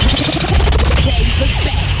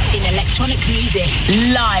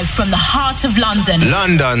music live from the heart of London.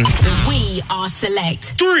 London. We are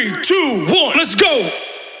Select. 3, 2, 1, let's go!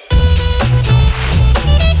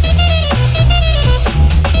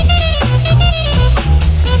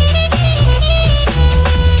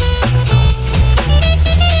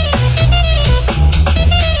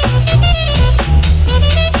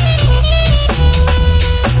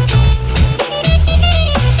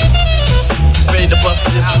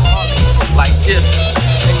 Like this,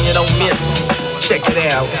 and you don't miss. Check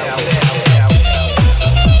it out.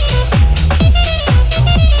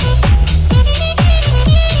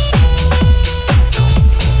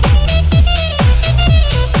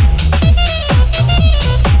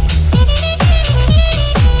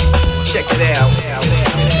 Check it out.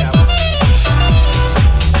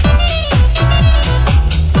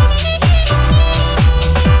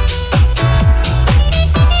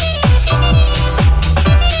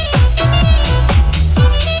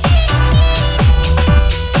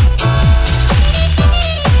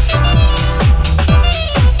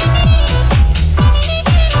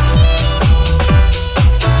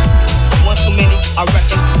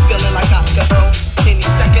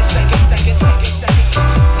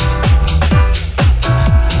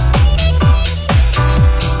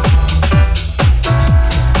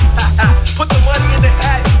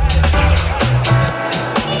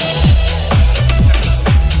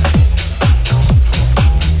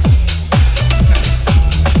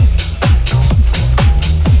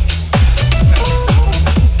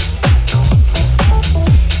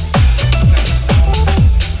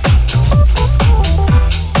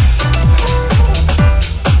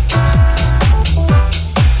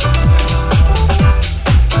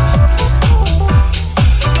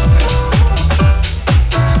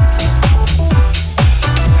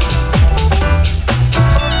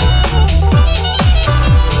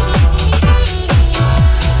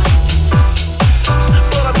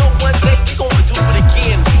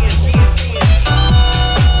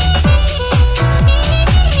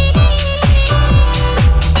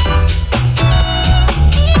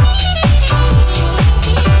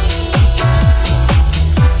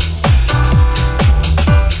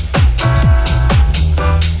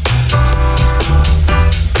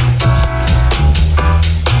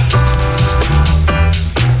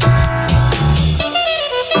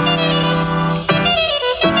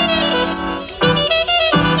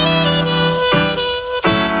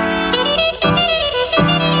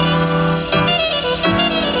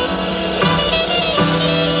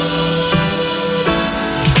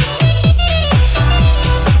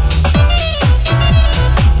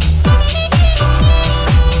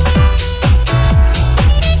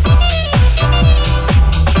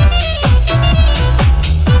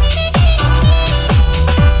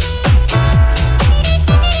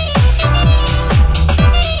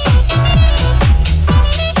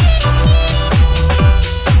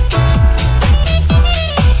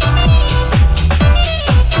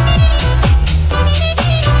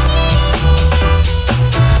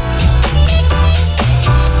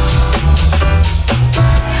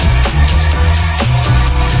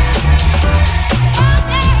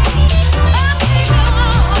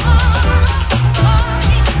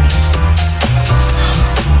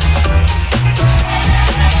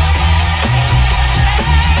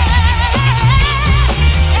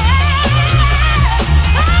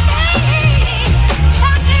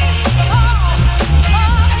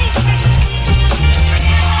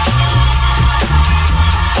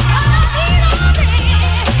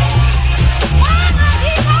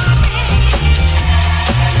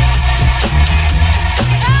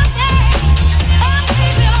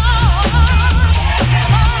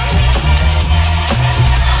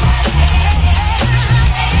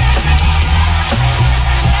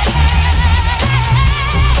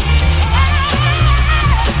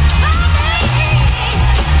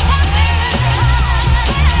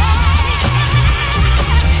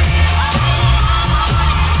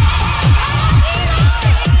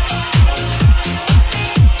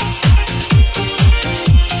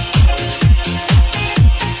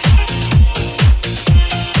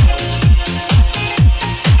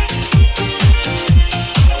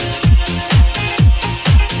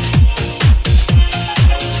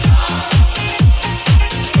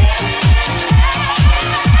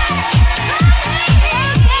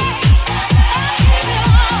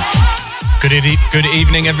 Good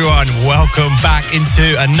evening, everyone. Welcome back into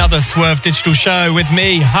another Swerve Digital show with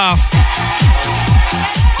me, Huff.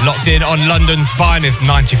 Locked in on London's finest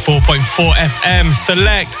 94.4 FM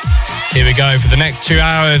Select. Here we go for the next 2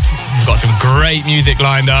 hours. We've got some great music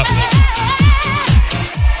lined up.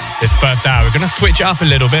 this first hour. We're going to switch it up a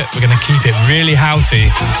little bit. We're going to keep it really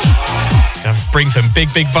housey. Gonna bring some big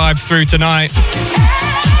vibes through tonight.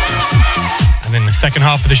 And in the second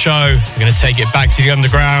half of the show, we're going to take it back to the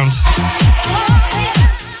underground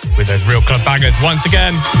with those real club bangers once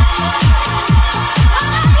again.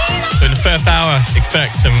 So in the first hour,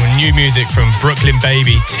 expect some new music from Brooklyn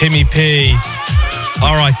Baby, Timmy P,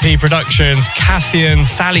 RIP Productions, Cassian,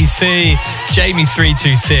 Sally C, Jamie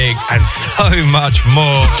 326, and so much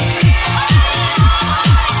more.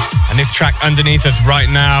 And this track underneath us right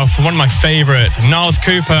now, from one of my favourites, Niles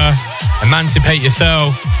Cooper, Emancipate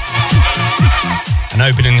Yourself. And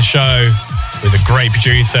opening the show with a great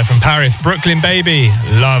producer from Paris, Brooklyn Baby,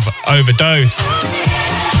 Love Overdose.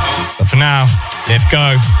 But for now, let's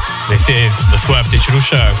go. This is the Swerve Digital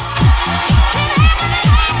Show.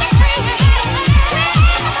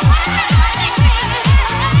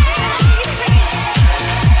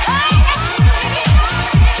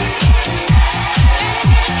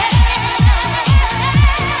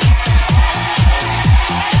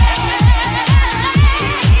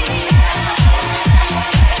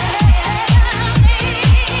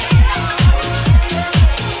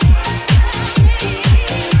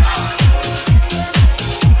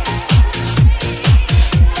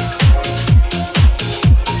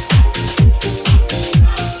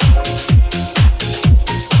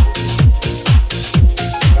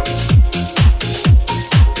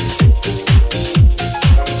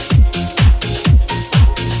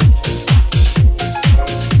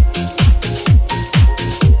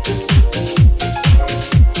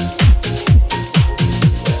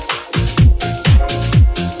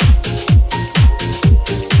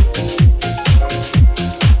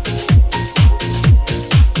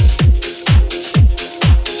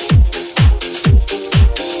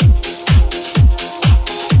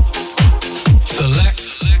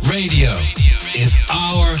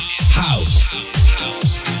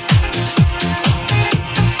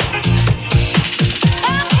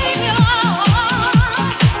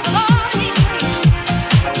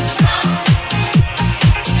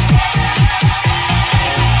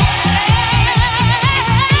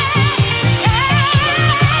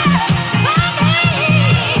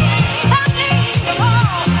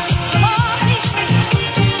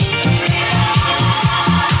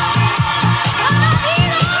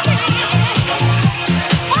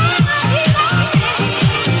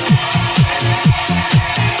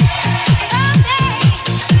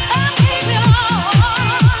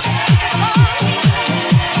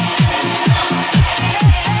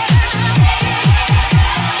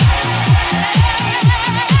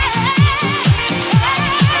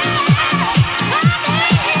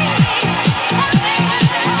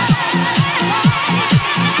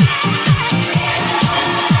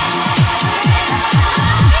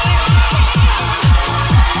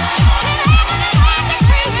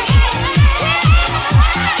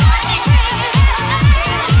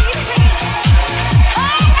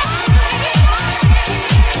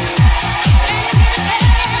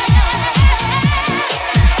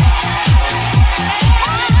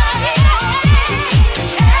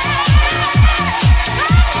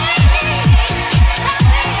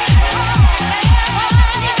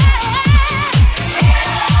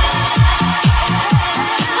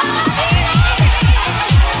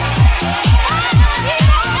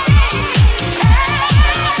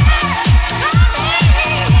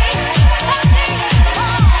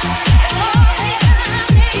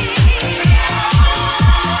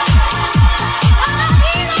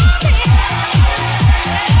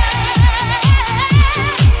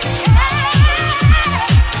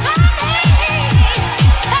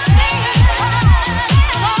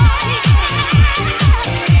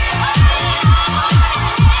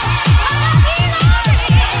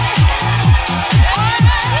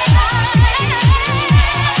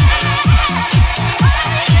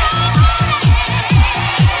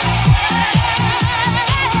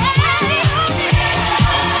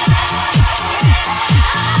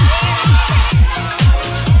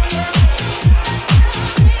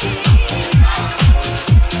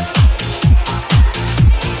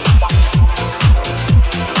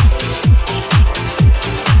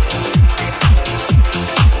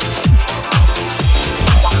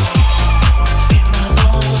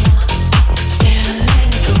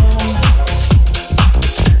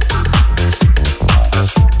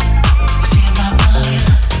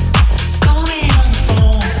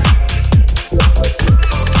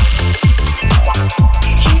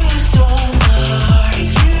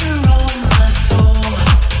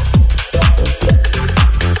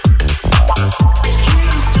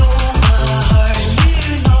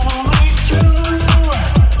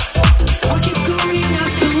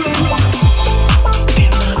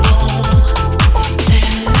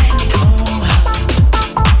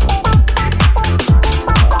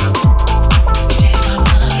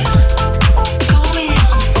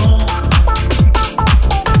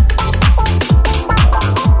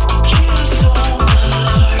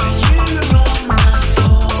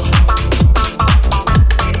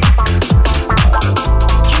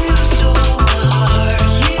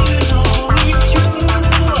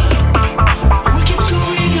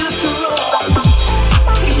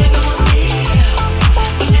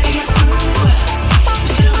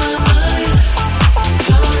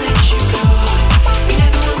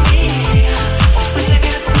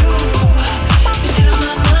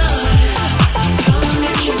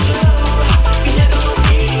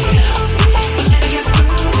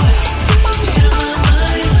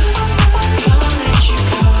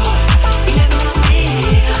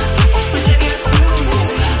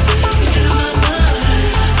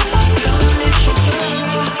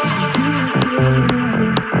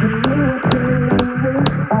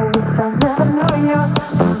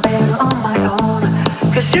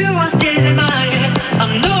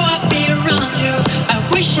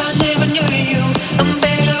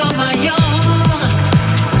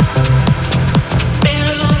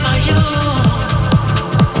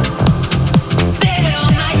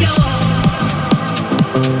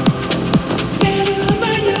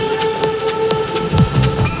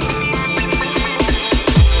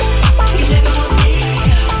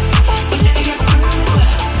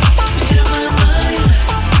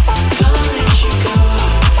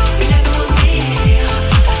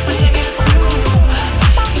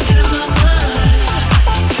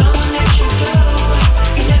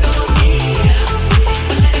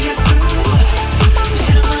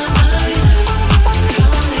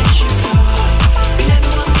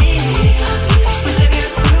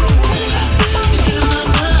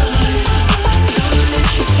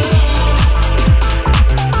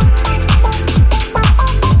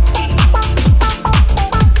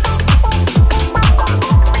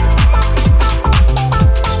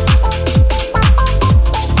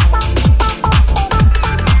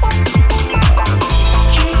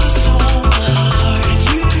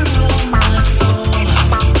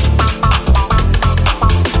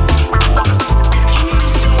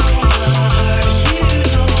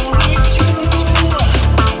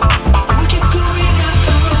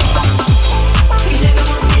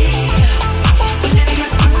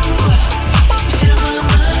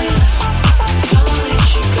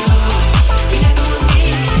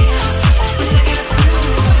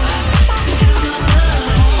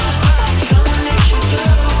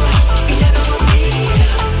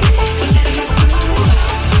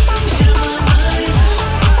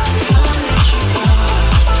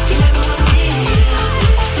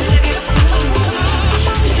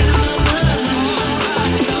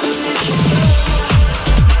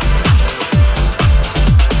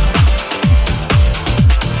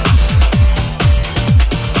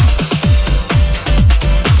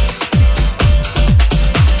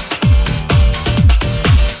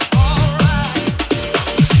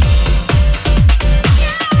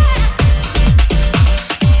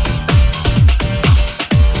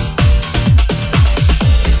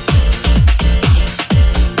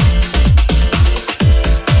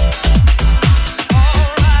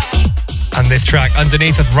 this track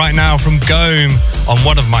underneath us right now from Gome on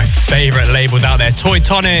one of my favourite labels out there, Toy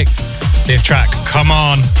Tonics. This track, Come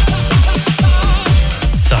On.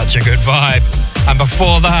 Such a good vibe. And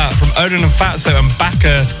before that, from Odin and Fatso and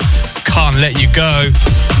Bacchus, Can't Let You Go.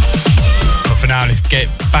 But for now, let's get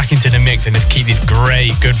back into the mix and let's keep these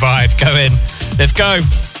great, good vibes going. Let's go.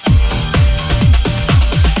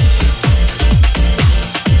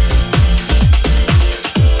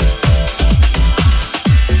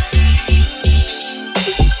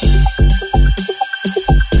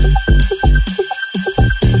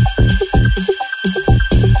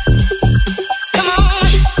 Come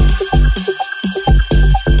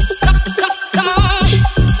on.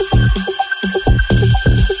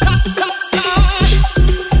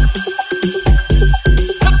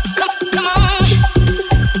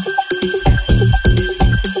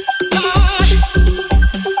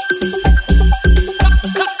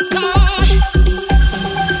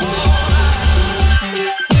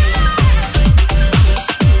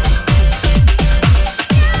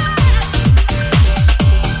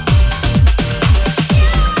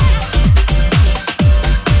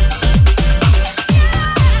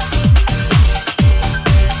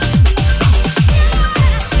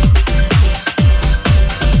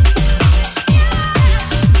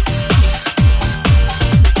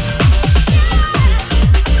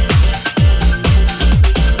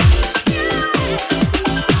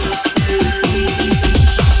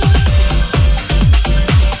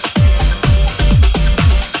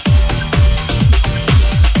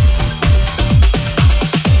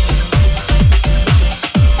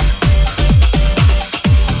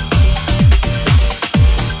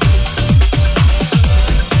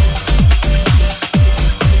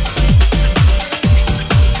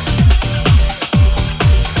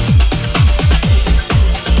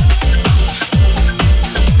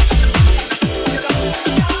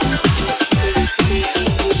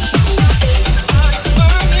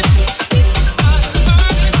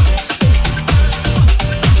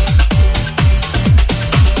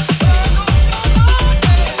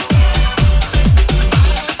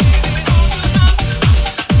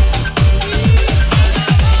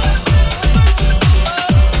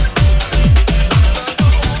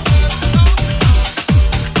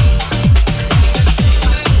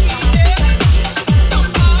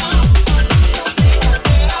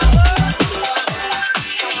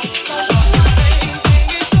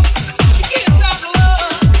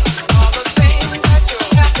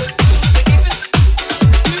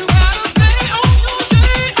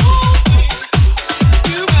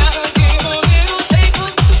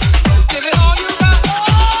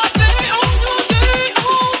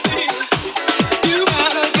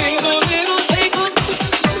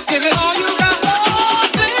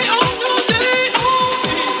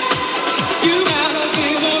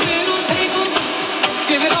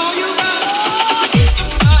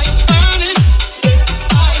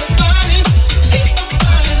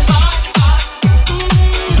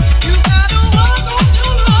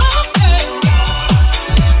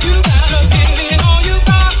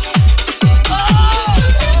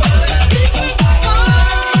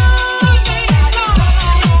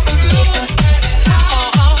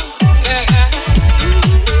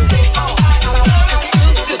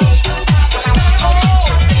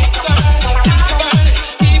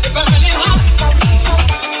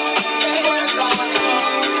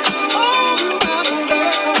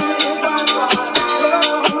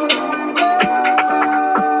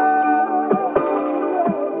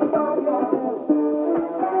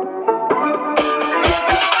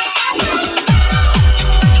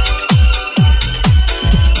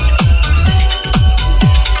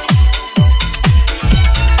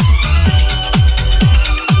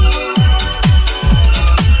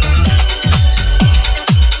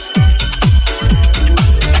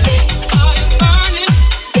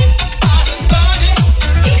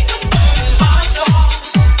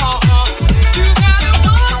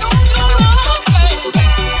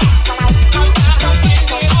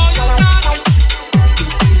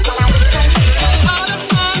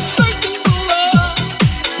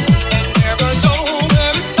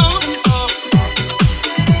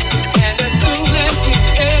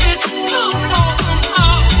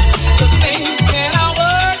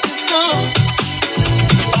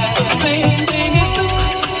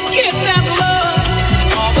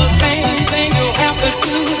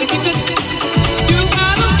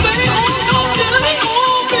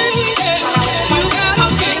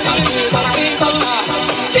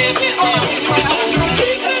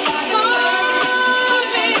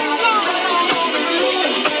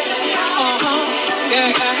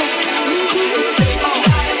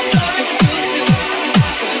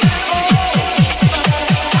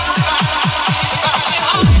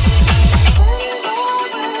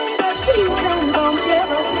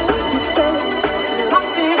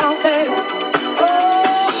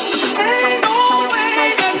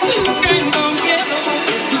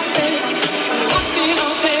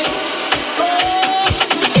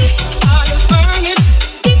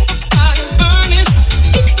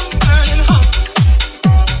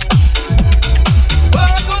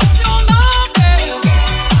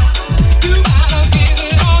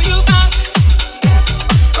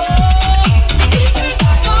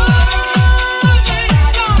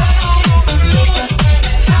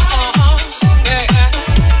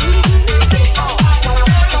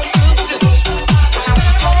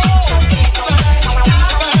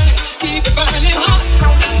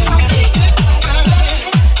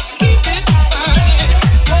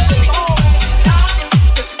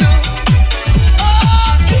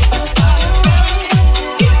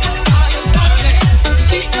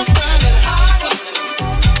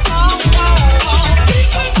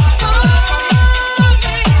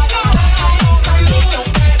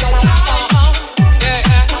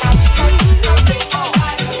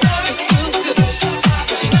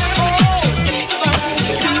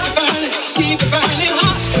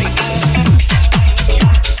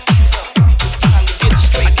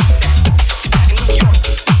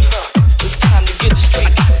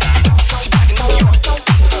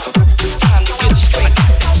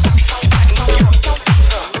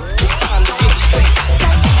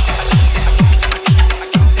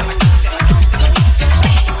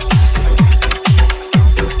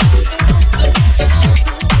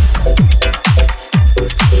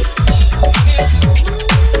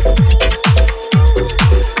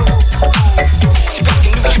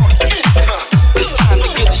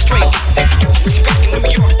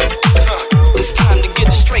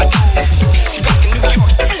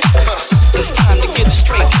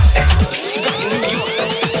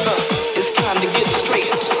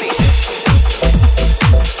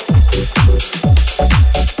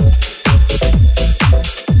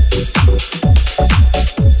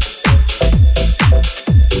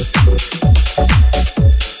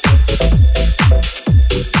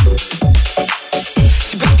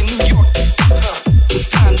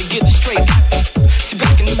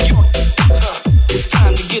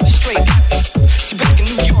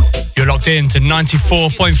 locked in to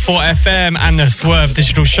 94.4 FM and the Swerve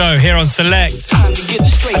Digital Show here on Select.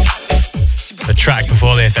 The track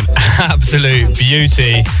before this, an absolute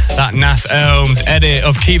beauty. That Nas Elms edit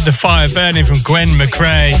of Keep the Fire Burning from Gwen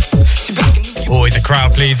McRae. Always a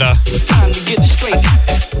crowd pleaser.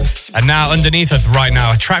 And now underneath us right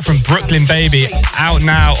now, a track from Brooklyn Baby, out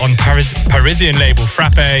now on Parisian label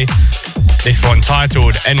Frappe. This one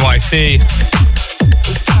titled NYC.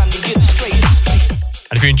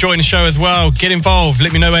 And if you're enjoying the show as well, get involved.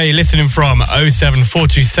 Let me know where you're listening from.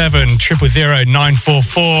 07427 000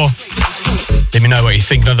 944. Let me know what you're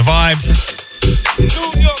thinking of the vibes.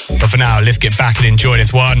 But for now, let's get back and enjoy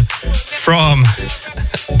this one from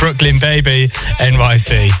Brooklyn Baby,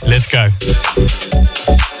 NYC. Let's go.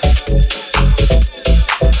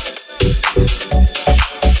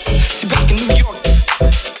 See, back in New York,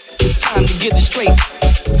 it's time to get it straight.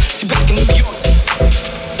 See, back in New York,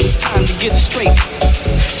 it's time to get it straight.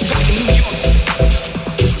 See, back in New York,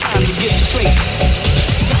 it's time to get it straight.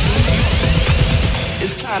 See, back in New York,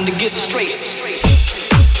 it's time to get it straight.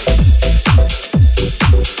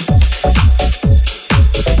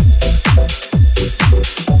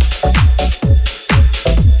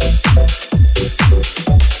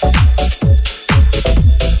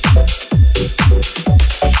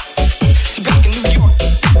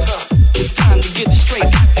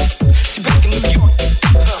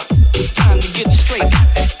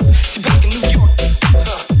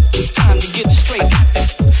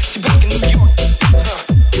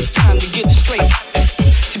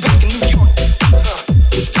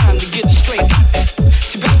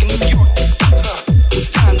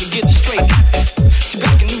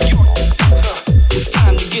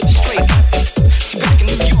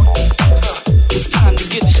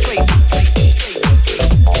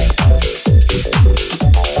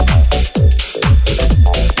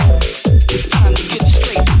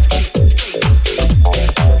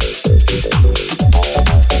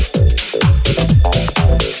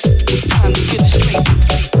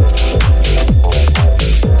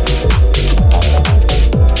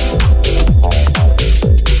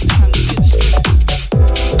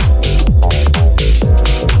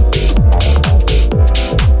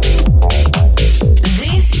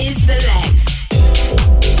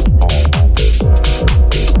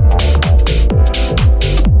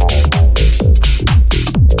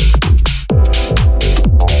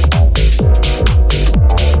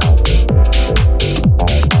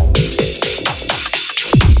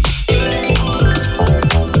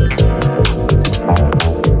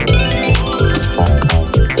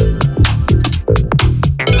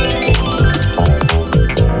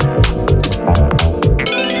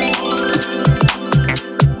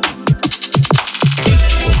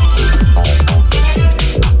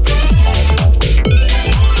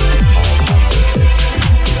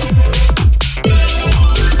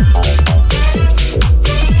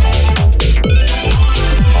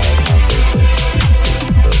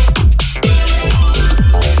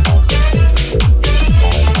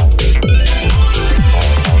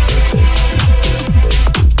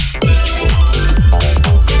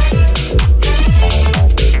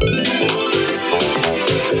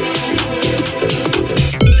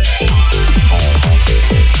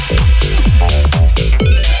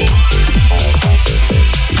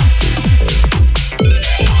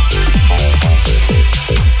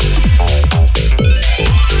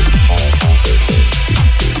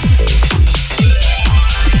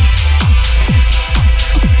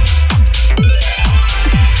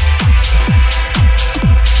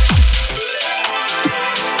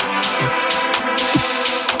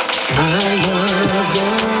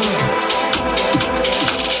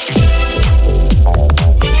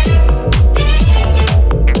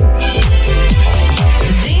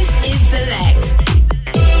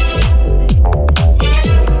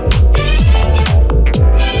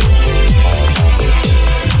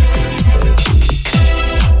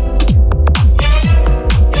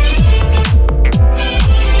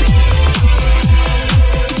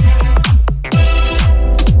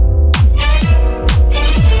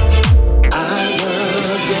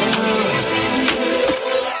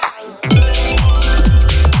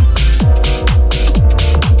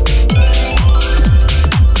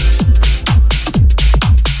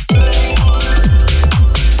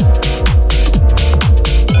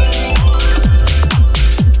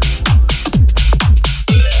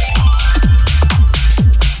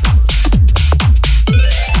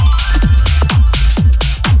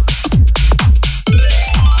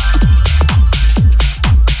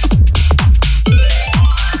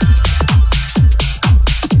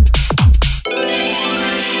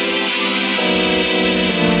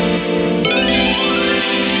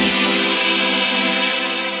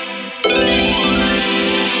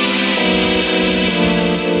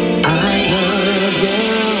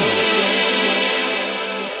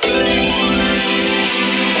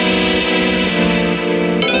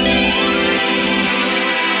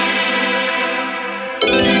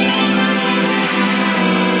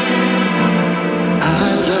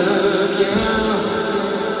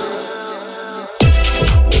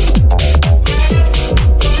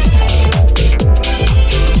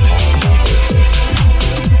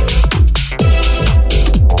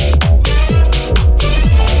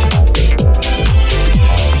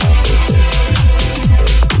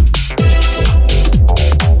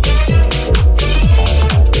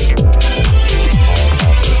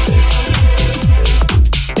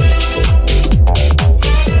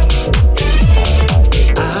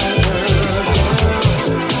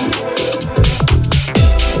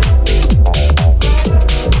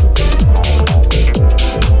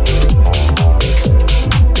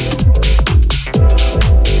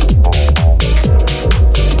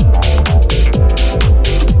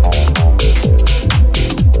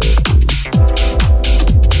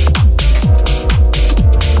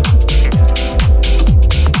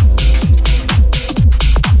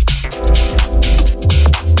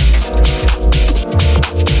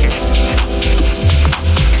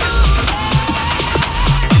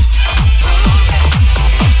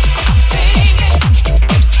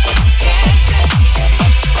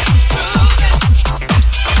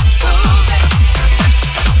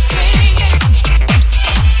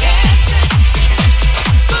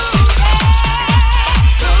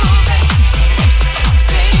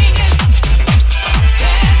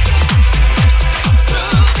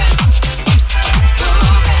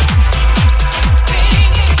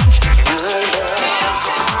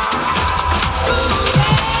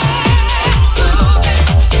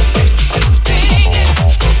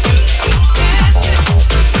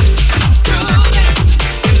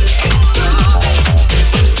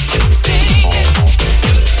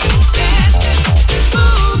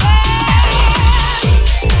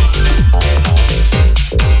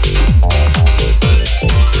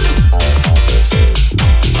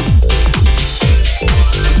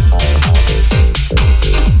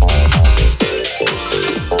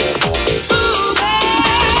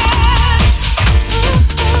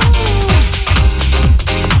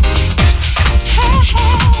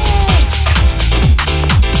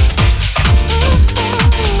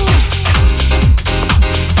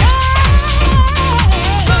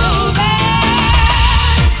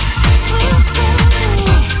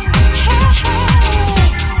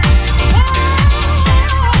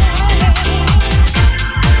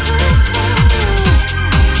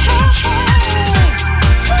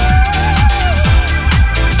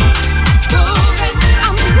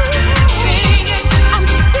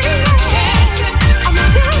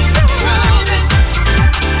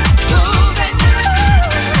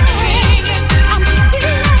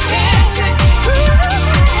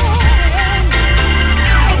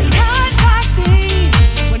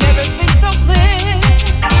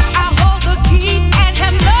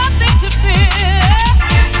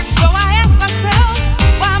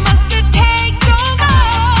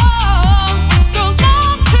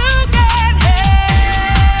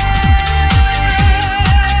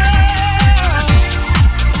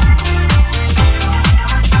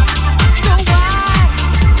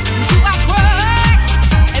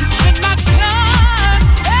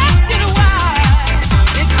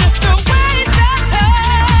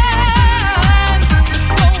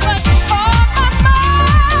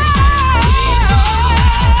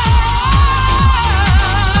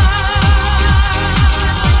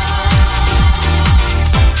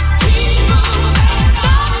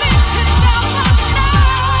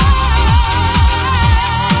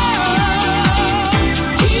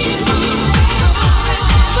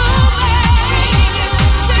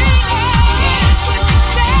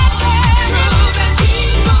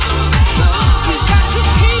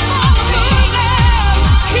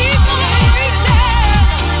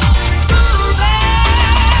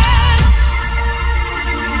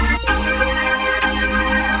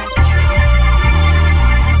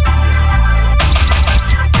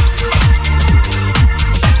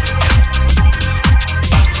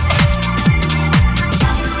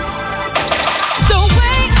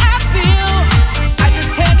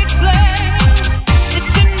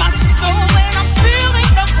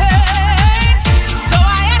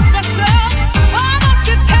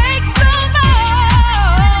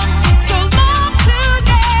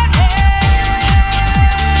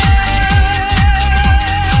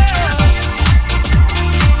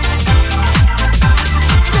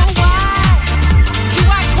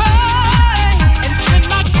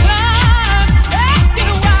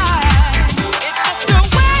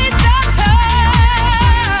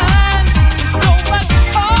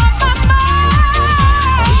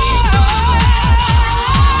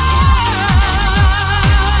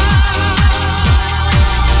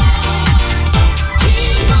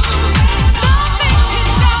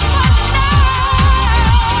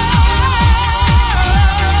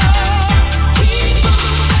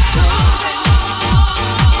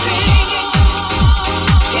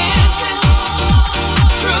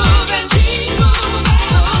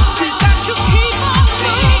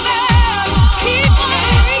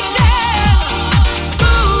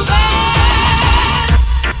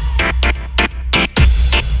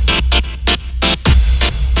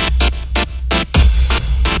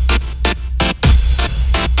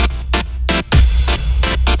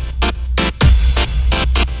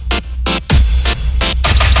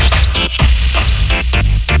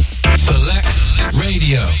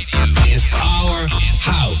 Radio is our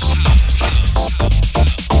house.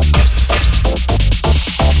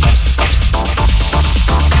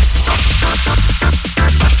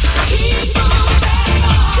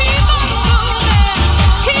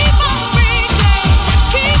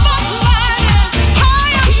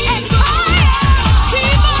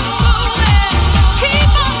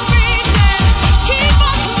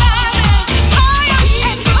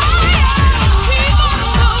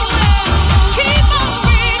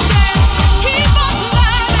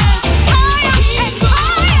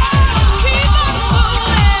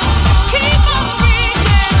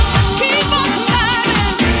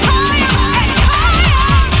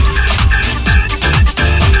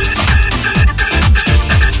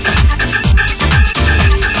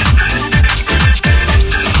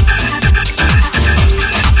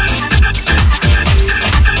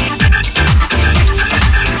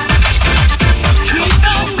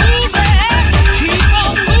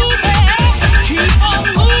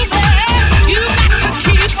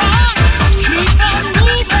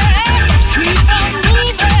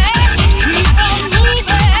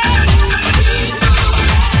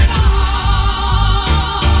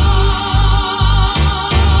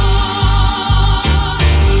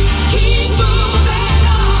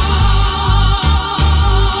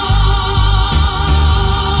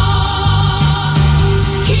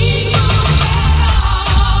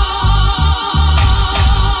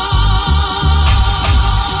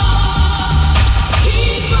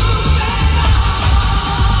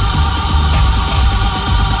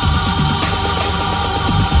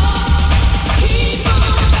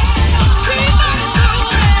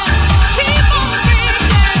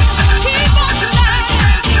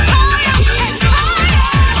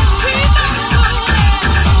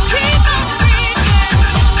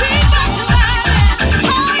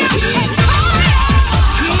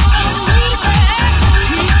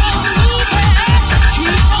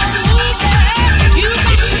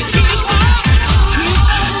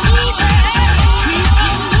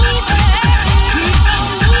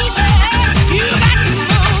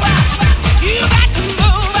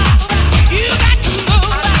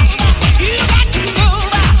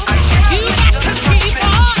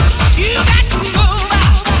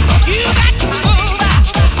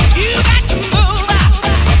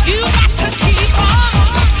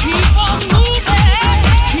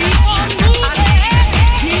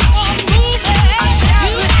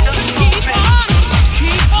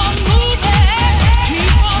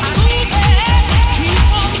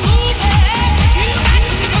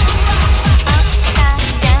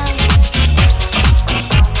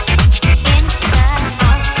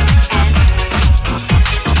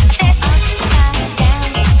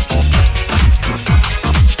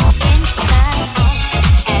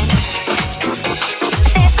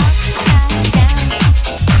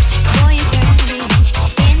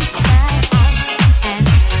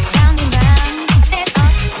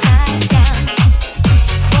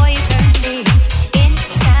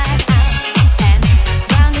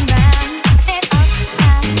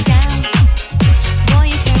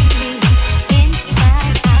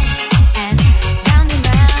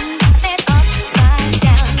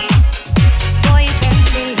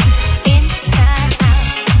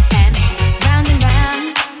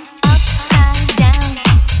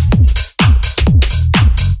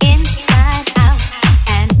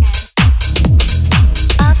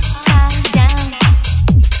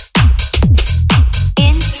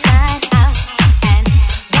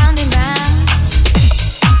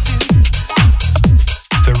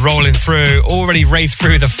 Already raced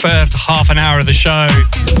through the first half an hour of the show.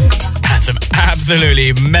 And some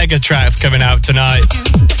absolutely mega tracks coming out tonight.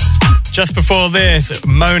 Just before this,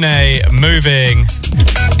 Monet Moving.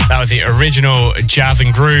 That was the original Jazz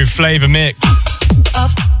and Groove flavor mix.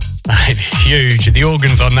 Huge. The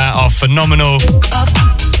organs on that are phenomenal.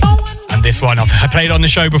 And this one I've played on the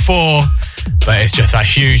show before, but it's just a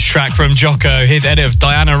huge track from Jocko. His edit of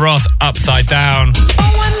Diana Ross, Upside Down.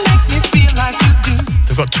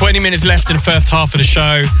 We've got 20 minutes left in the first half of the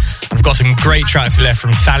show. I've got some great tracks left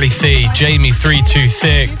from Sally C, Jamie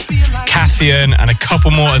 326, Cassian, and a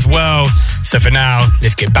couple more as well. So for now,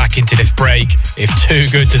 let's get back into this break. It's too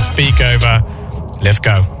good to speak over. Let's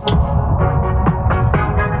go.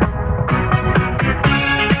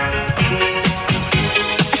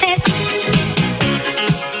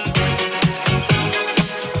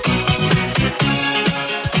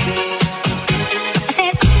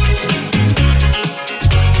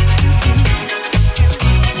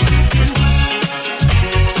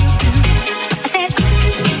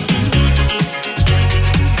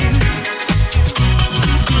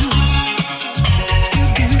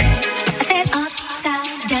 Upside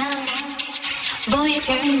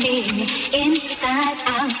turn me inside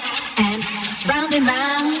out and round,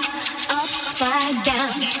 upside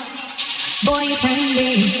down. Boy, you turn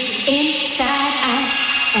me inside out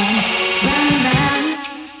and round,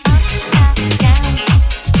 upside down.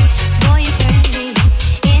 Boy, you turn me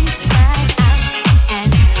inside out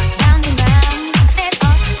and round, then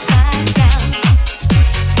upside down.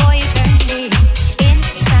 Boy, you turn me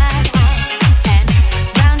inside out and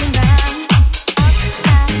round,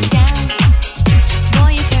 upside down.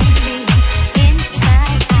 Boy, you turn me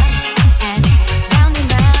inside out and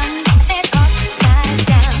round, then upside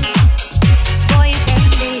down. Boy, you turn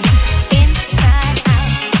me inside out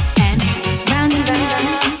and round,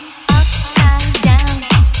 upside down.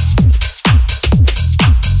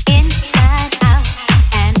 Inside out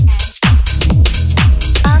and round,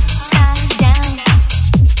 upside down. Boy, you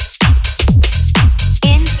turn me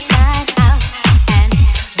inside out and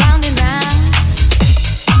round, upside down.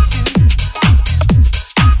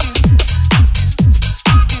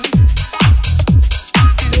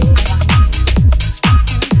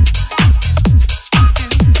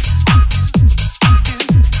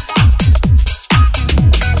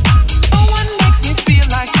 No one makes me feel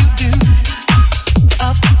like you do.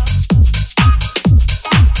 Up,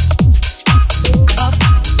 up.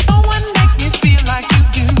 No one makes me feel like you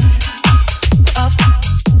do. Up,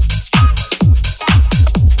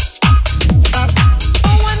 up.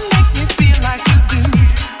 No one makes me feel like you do.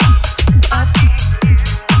 Up, up.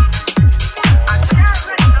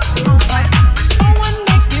 No one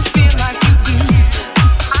makes me feel like you do.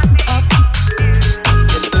 Up,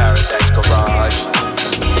 In the Paradise Garage.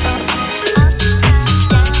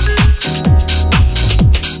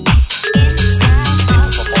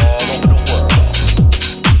 From all over the world.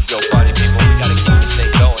 Yo, party people, we gotta keep this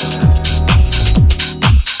thing going.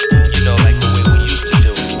 You know, like the way we used to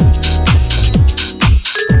do it.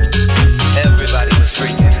 Everybody was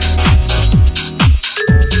freaking.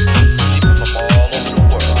 People from all over the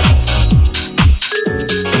world.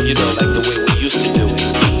 You know, like the way we used to do it.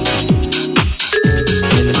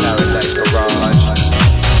 In the Paradise Garage.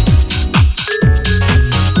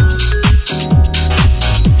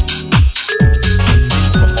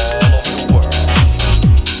 From all over the world.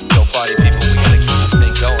 Yo, party people, we gotta keep this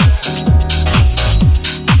thing going.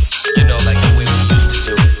 You know, like the way we used to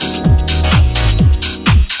do it.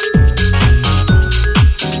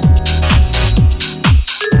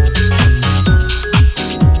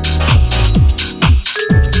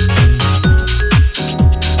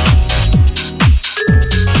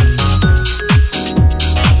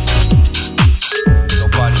 Yo,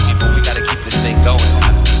 party people, we gotta keep this thing going.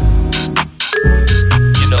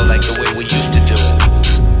 You know, like the way we used to do it.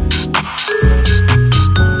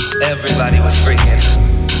 Everybody was freaking.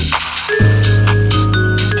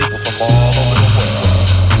 People from all over the world.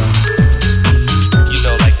 You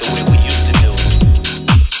know, like the way we used to do it.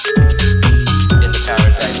 In the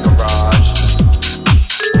Paradise Garage.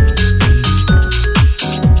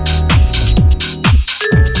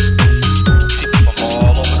 People from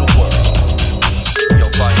all over the world. Yo,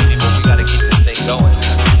 party people, we gotta keep this thing going.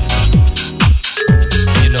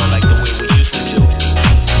 You know, like the way we used to do it.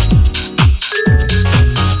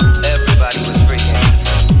 Everybody was freaking.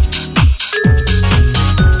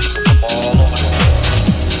 People from all over the world.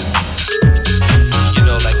 You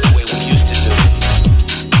know, like the way we used to do it.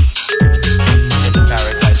 In the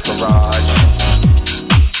Paradise Garage.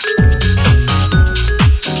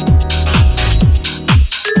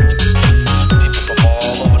 People from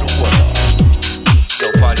all over the world. Yo,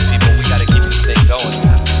 party people, we gotta keep this thing going.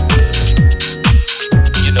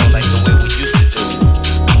 You know, like the way we used to do it.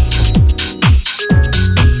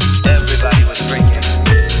 Everybody was freaking.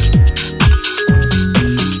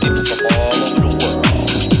 People from all over the world.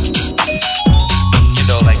 You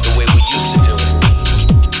know, like the way we used to do it.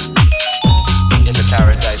 In the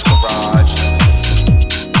Paradise Garage.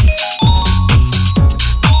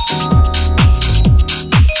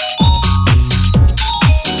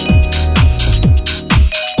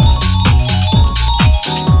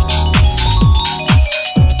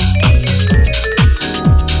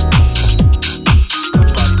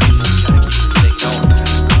 Party people, we gotta keep this thing going.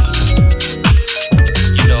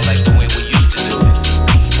 You know, like the way we used to do it.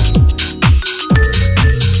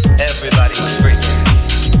 Everybody was freaking.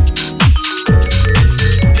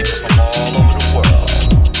 People from all over the world.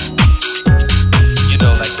 You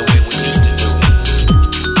know, like the way we used to do it.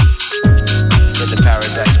 In the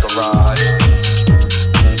Paradise Garage.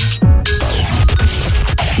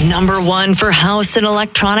 Number 1 for house and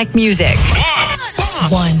electronic music.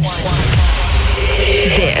 1.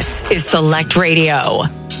 This is Select Radio.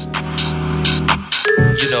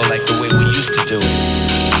 You know, like the way we used to do it.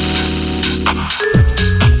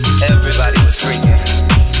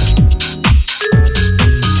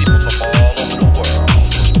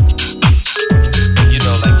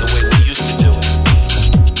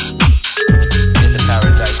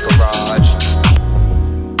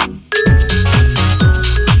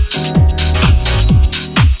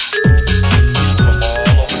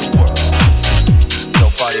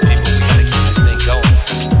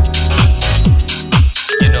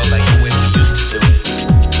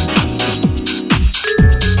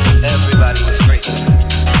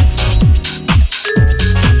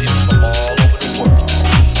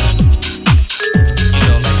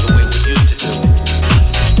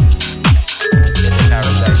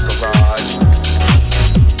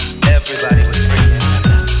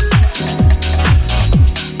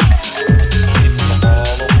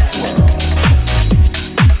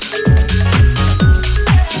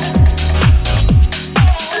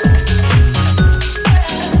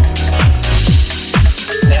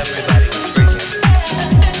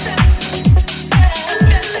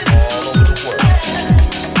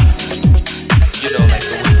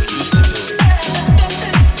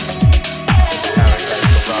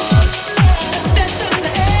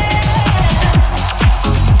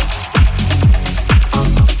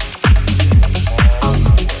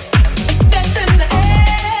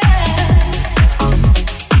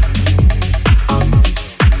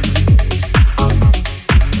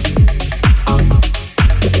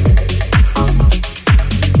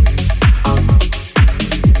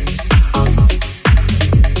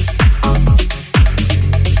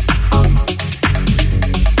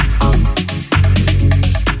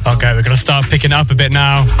 Okay, we're going to start picking up a bit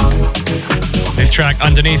now. This track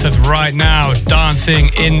underneath us right now,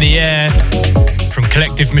 Dancing in the Air from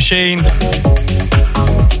Collective Machine.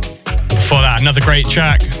 Before that, another great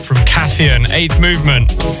track from Cassian, 8th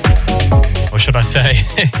Movement. Or should I say,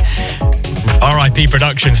 RIP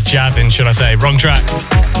Productions, Jazzin', should I say. Wrong track.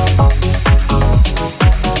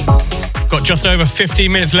 Got just over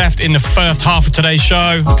 15 minutes left in the first half of today's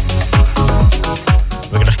show.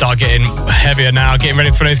 We're going to start getting heavier now, getting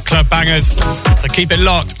ready for those club bangers. So keep it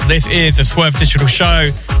locked. This is the Swerve Digital Show,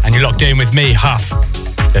 and you're locked in with me, Huff.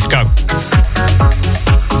 Let's go.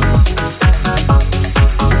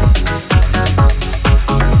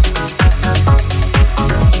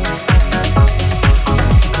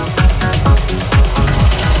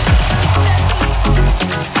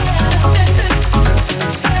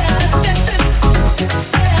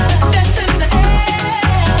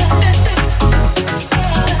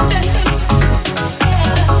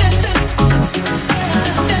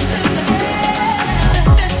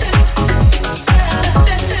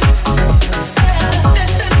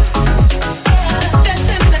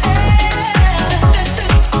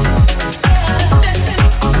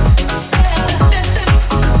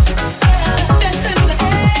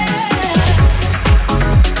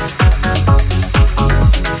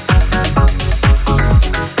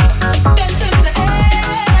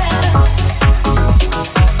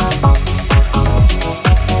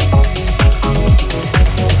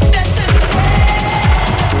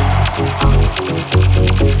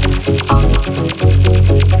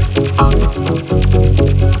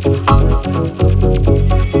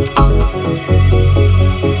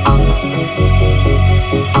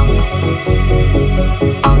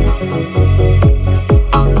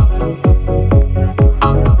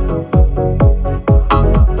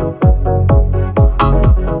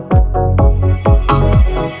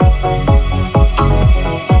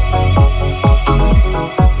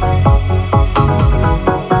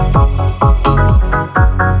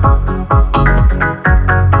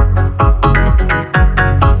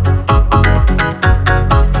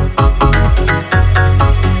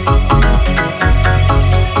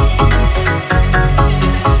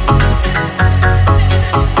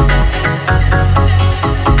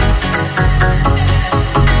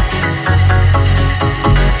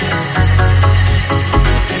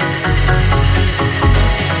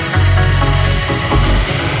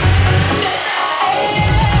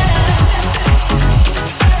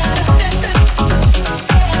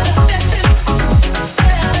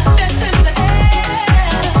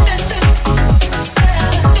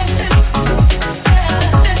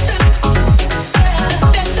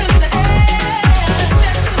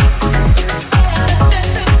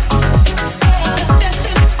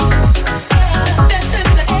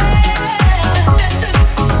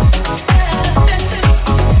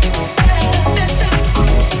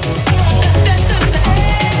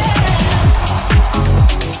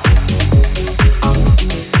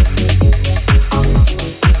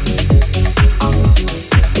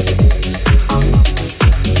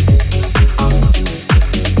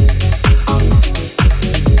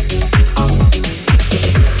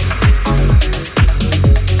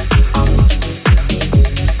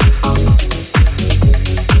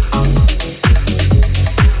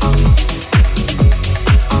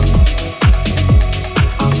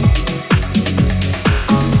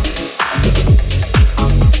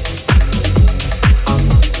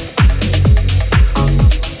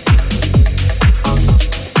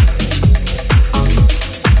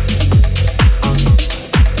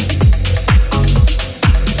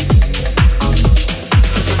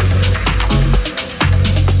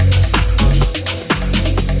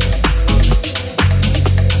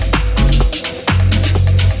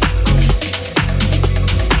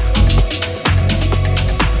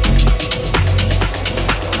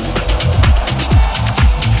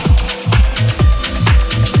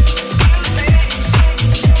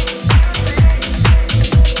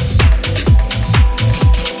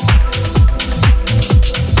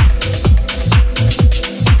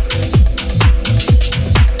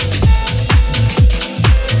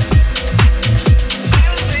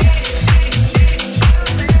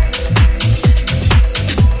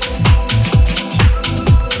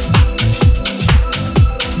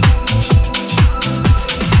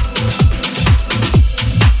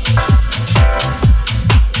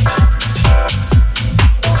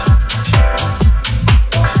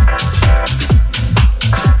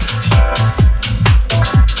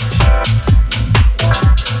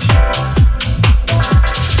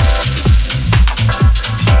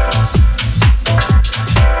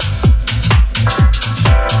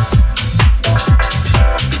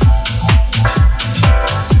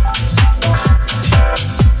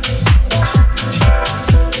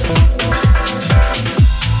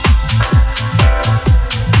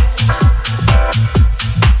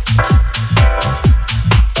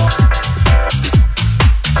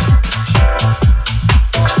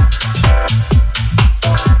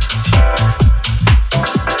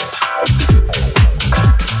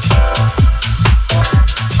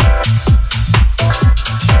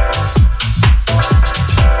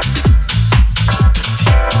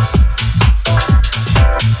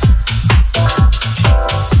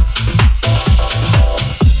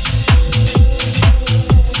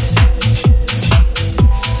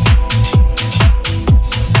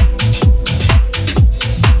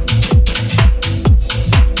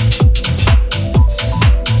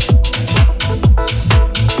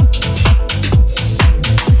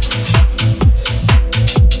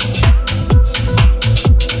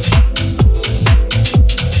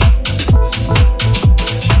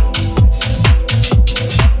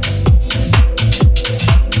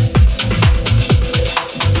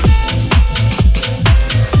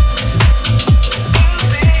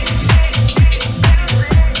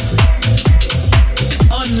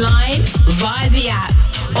 online, via the app,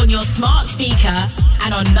 on your smart speaker,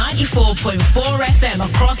 and on 94.4 FM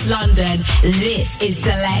across London. This is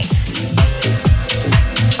Select.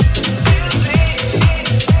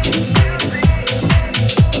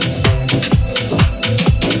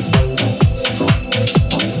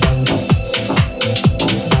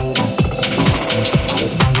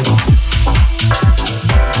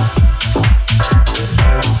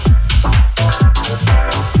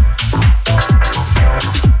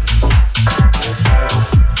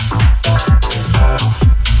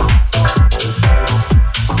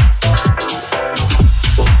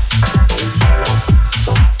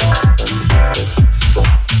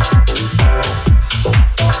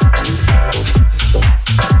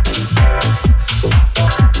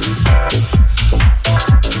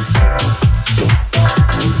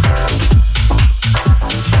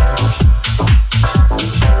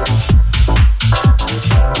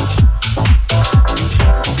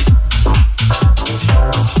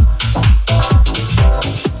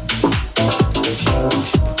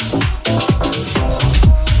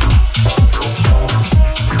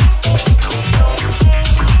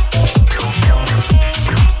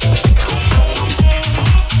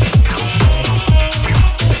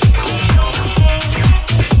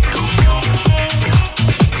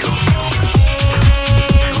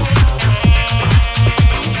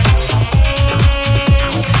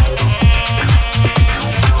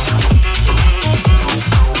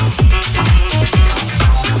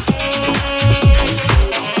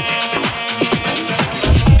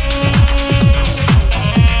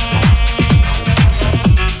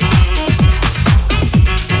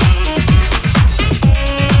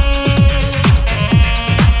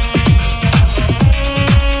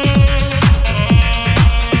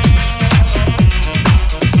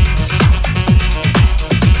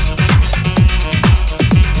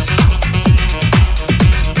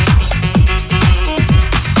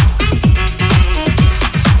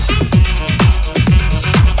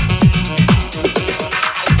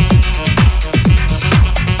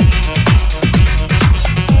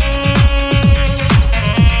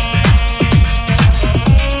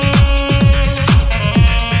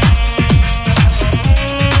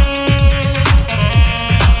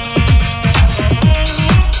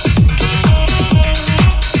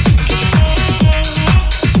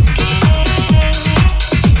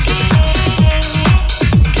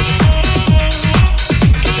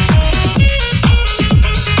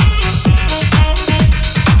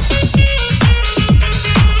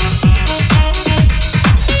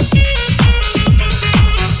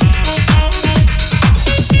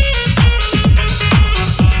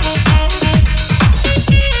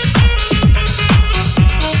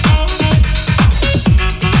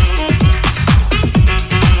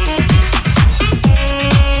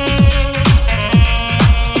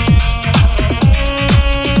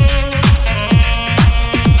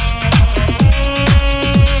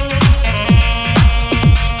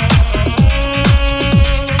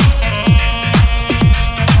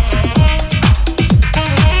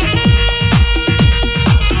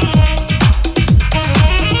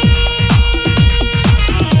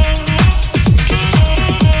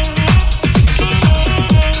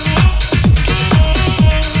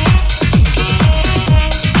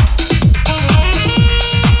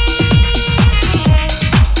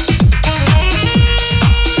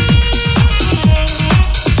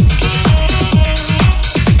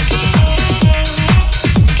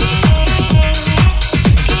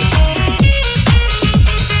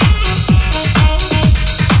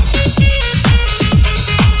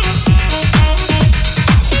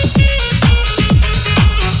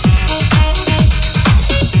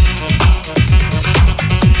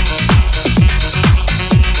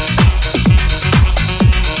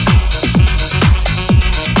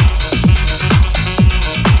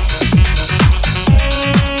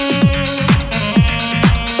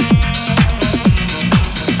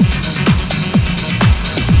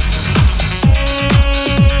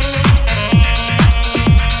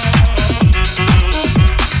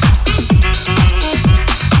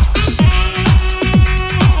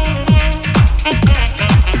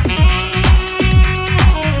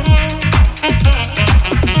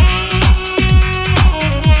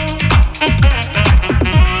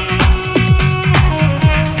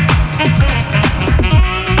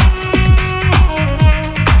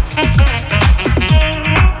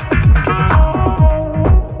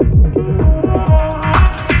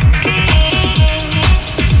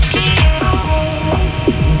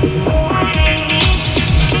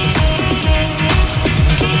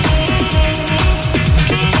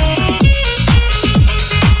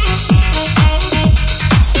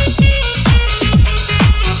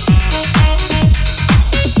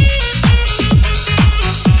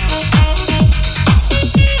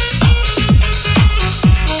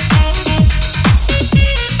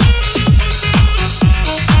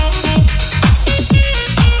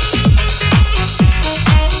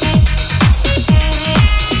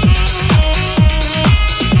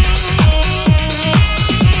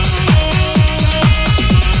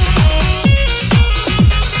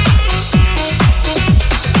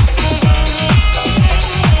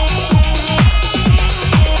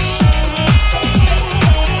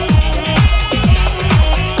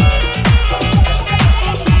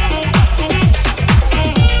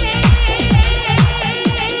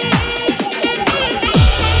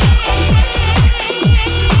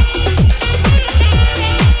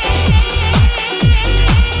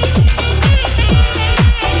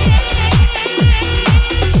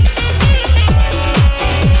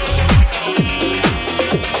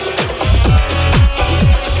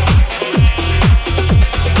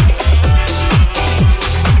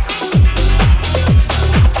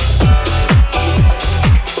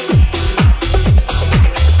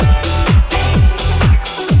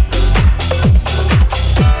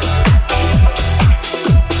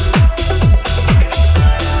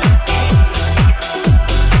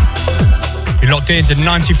 locked into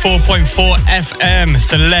 94.4 FM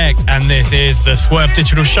Select, and this is the Swerve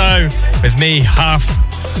Digital Show with me, Huff.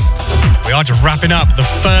 We are just wrapping up the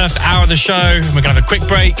first hour of the show, and we're going to have a quick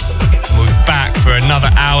break, and we'll be back for another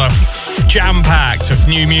hour jam-packed of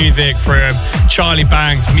new music from Charlie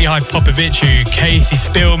Banks, Mihai Popovici, Casey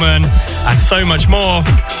Spillman, and so much more.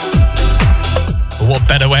 But what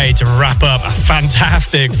better way to wrap up a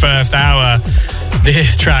fantastic first hour?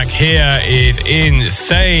 This track here is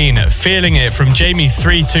Insane, Feeling It from Jamie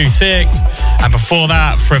 326, and before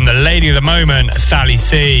that from the lady of the moment, Sally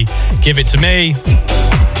C, Give It To Me.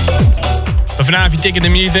 But for now, if you're digging the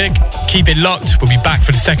music, keep it locked. We'll be back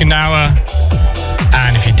for the second hour.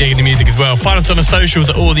 And if you're digging the music as well, find us on the socials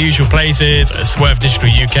at all the usual places, at Swerve Digital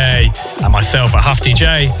UK, and myself at Huff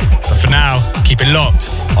DJ. But for now, keep it locked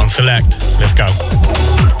on Select. Let's go.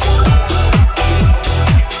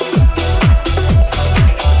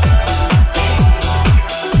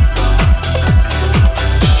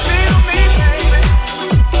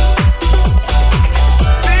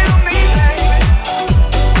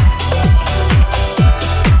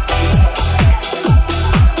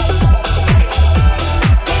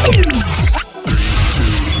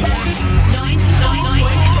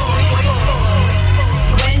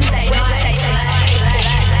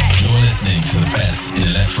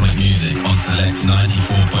 Electronic music on Select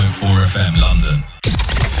 94.4 FM London.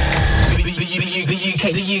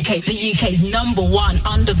 The UK's number one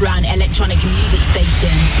underground electronic music station.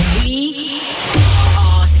 We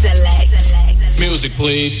are Select. Music,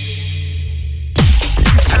 please.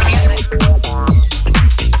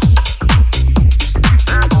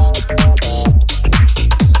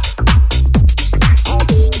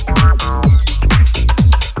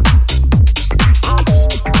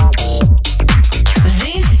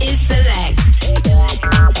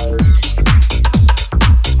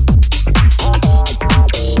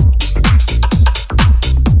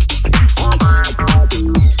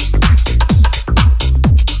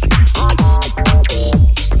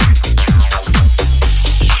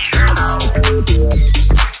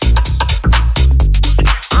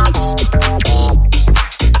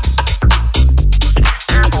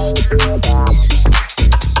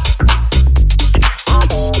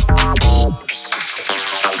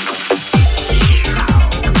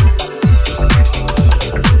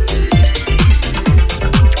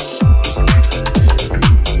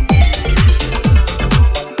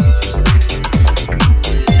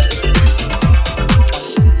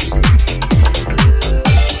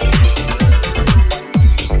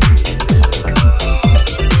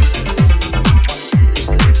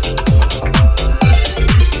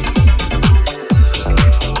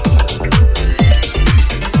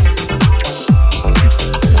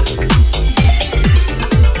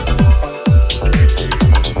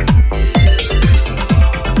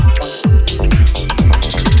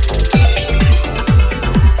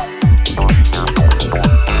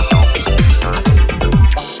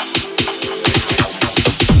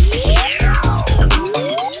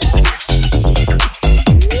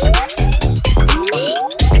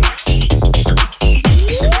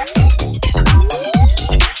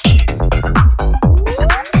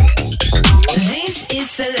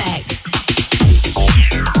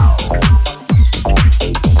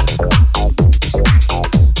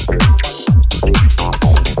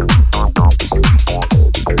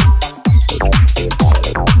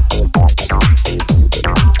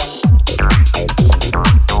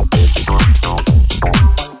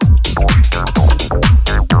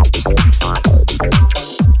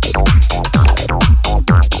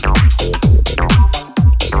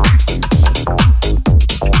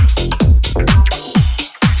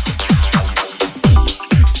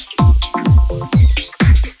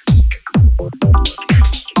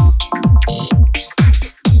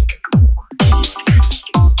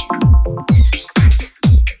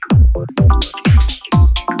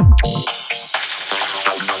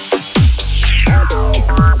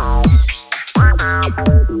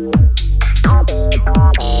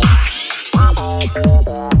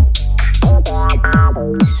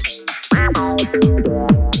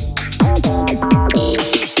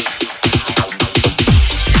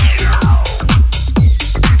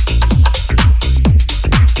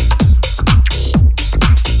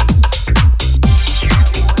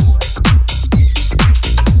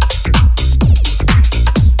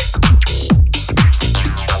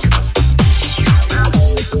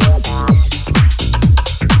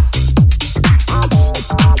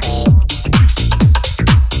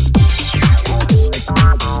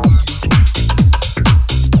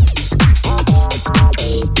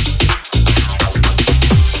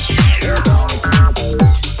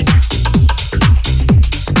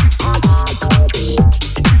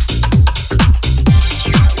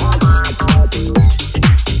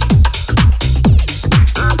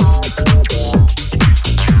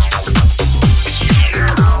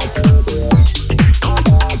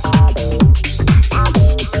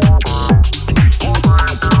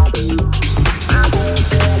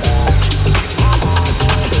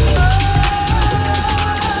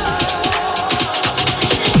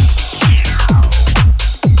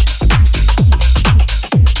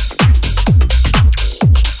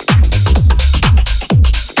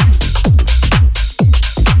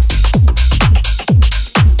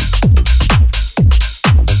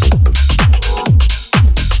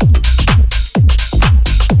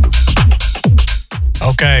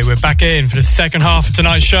 Okay, we're back in for the second half of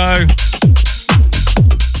tonight's show.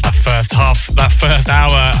 That first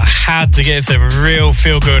hour, I had to get some real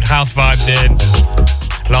feel-good house vibes in.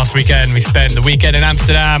 Last weekend, we spent the weekend in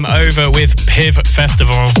Amsterdam over with PIV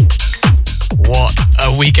Festival. What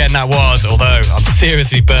a weekend that was, although I'm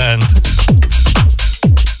seriously burned.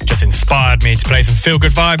 Just inspired me to play some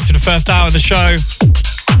feel-good vibes to the first hour of the show.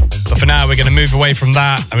 But for now, we're going to move away from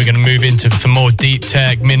that and we're going to move into some more deep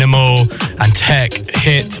tech, minimal and tech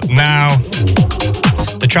hits now.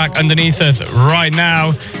 The track underneath us right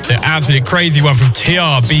now, the absolutely crazy one from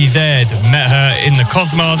TRBZ, Met Her in the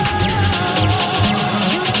Cosmos.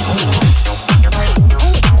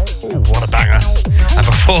 Ooh, what a banger. And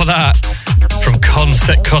before that, from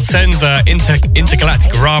Consenza,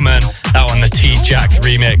 Intergalactic Ramen, that one, the T-Jax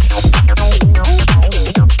remix.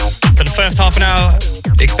 For the first half an hour,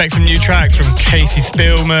 expect some new tracks from Casey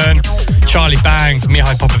Spillman, Charlie Bangs,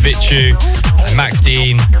 Mihai Popovici, and Max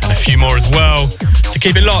Dean, and a few more as well. So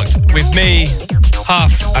keep it locked with me,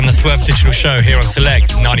 Huff, and the Swerve Digital Show here on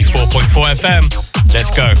Select 94.4 FM.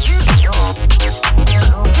 Let's go.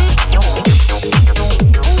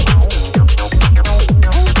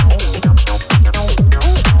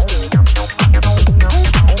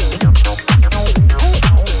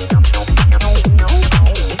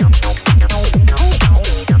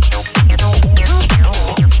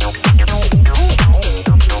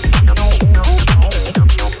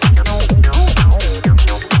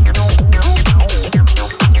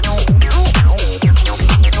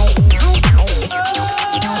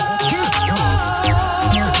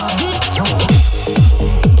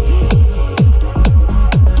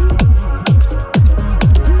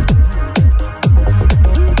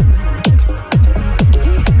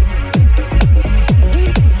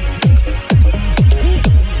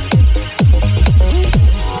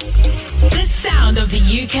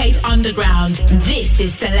 Underground. This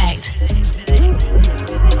is Select.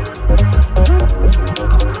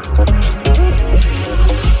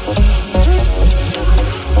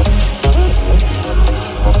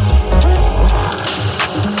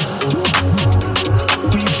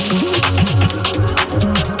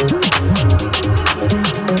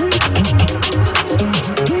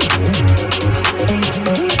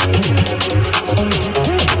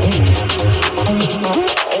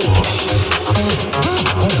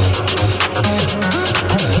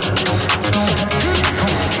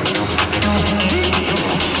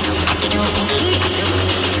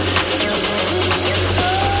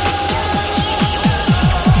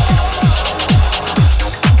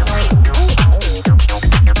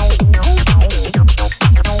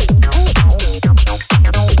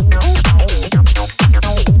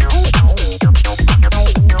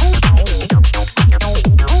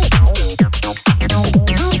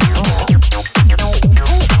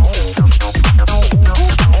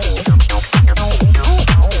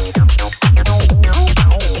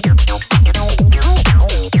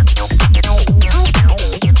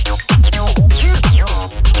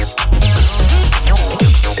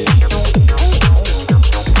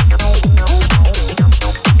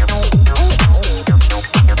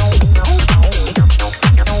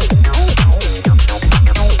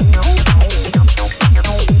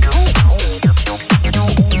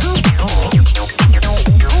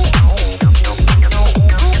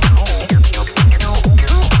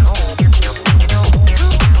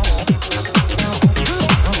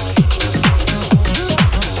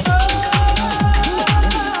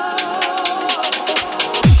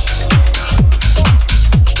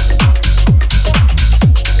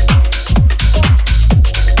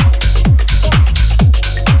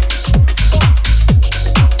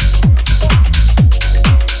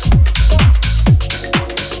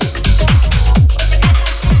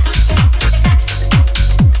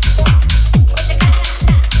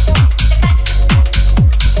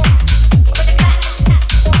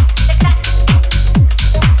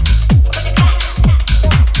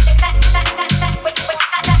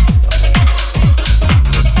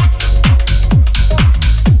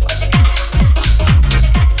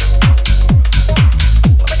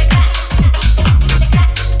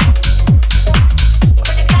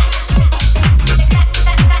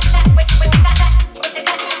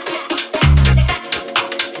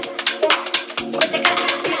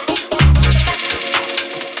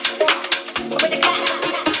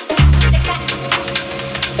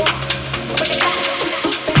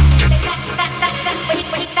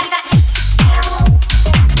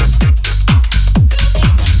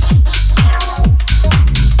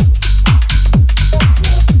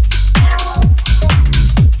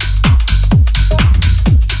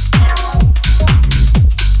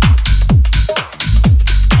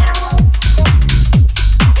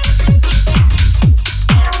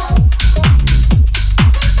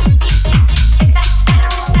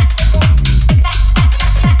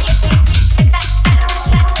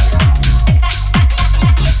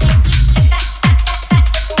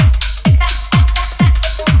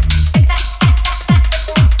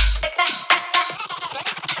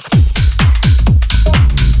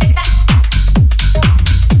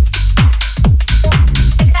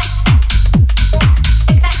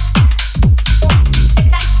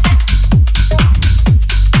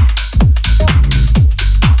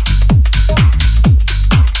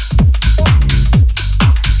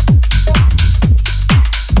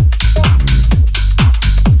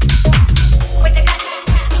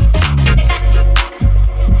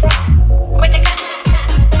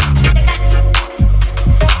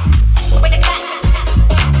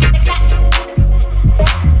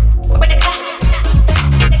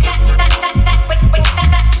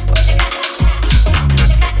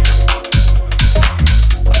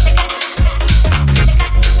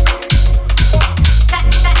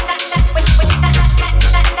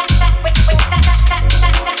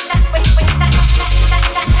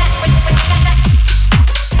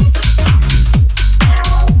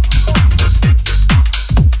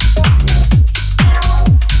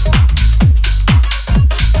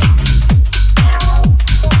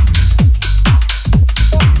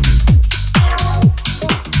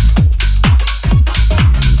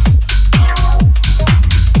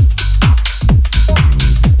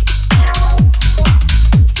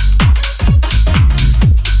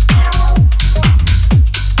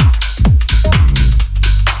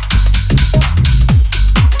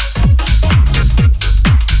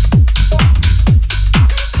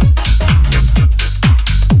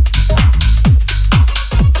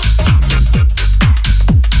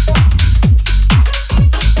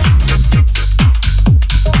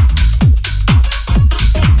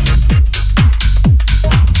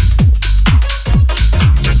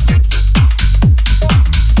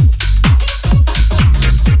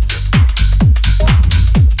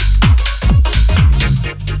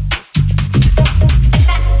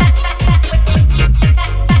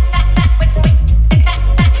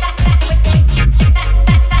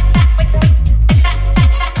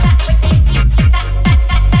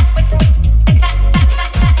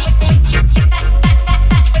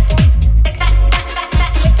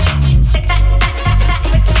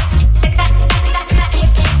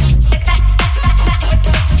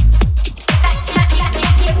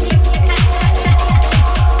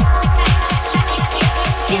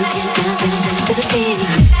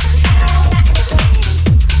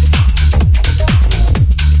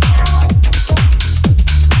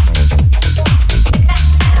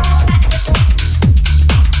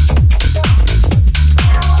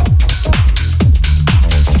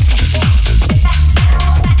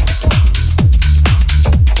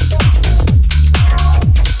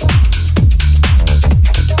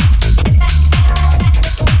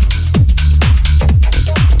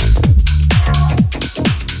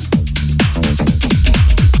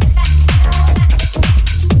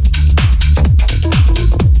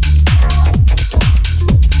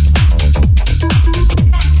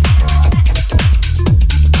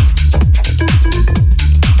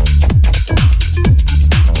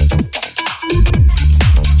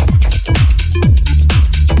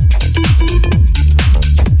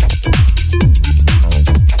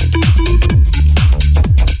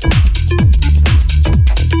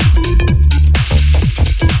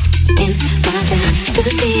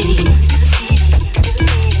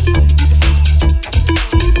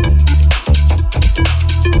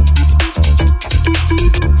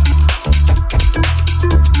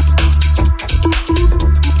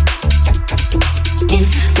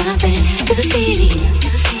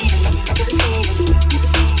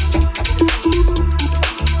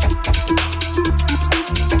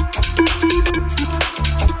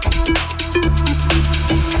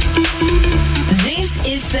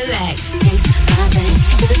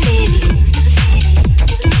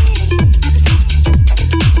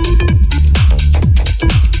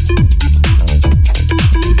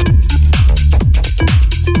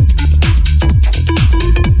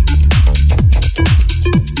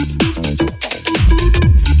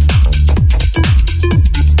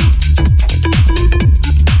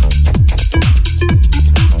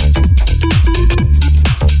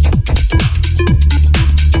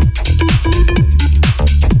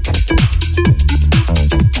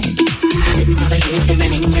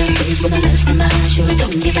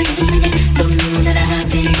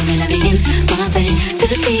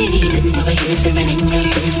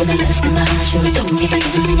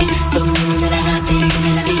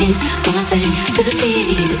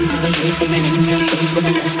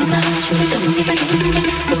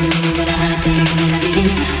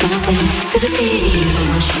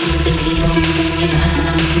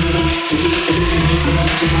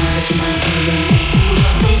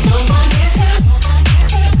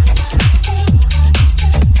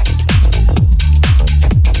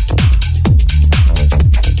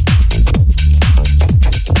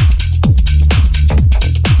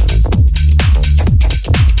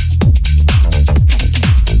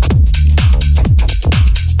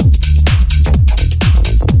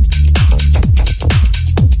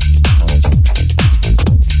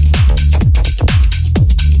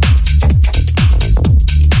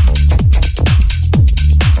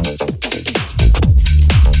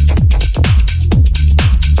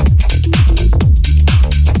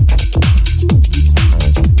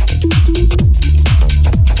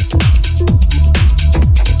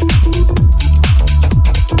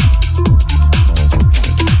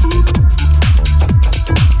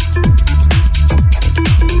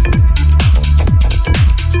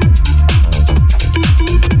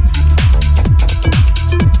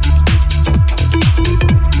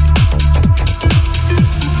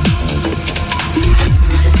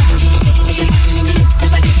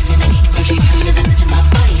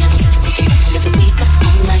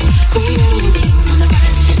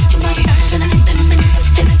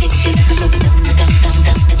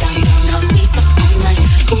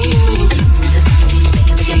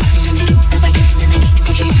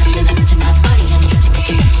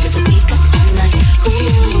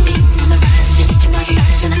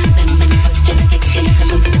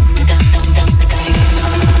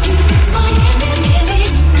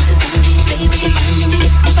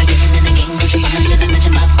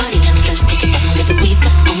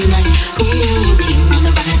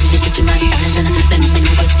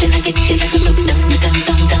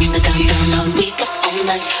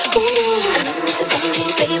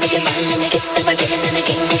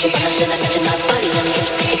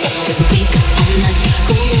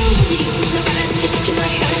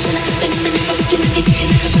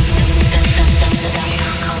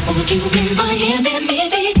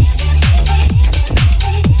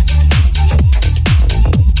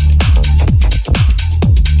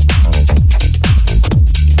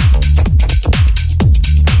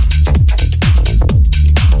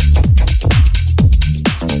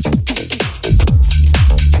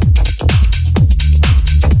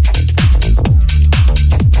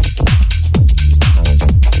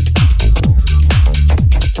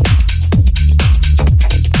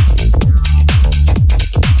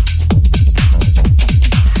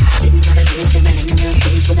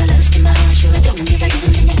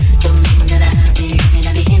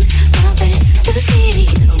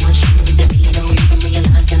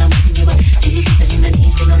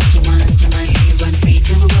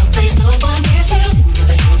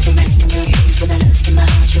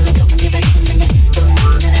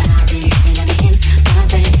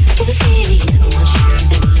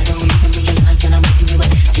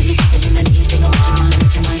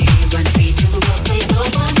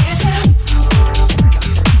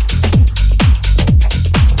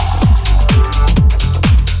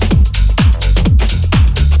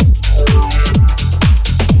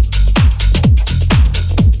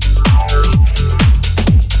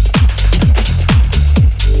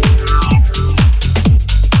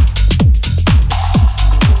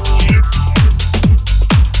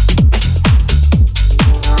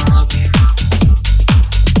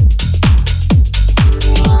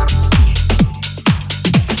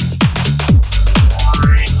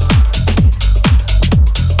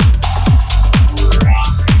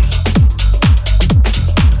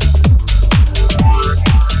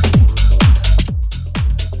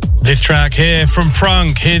 Track here from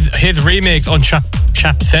Prunk, his remix on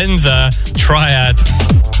Chapsenza Triad.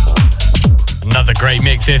 Another great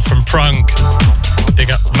mix here from Prunk.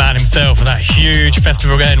 Big up the man himself for that huge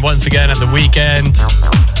festival again, once again at the weekend.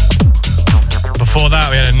 Before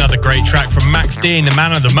that, we had another great track from Max Dean, the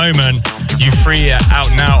man of the moment. Euphoria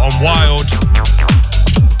out now on Wild.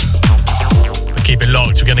 Keep it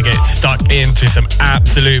locked, we're going to get stuck into some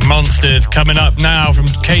absolute monsters coming up now from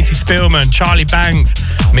Casey Spillman, Charlie Banks,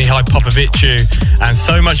 Mihai Popoviciu, and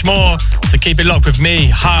so much more. So keep it locked with me,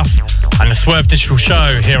 Huff, and the Swerve Digital Show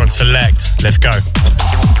here on Select. Let's go.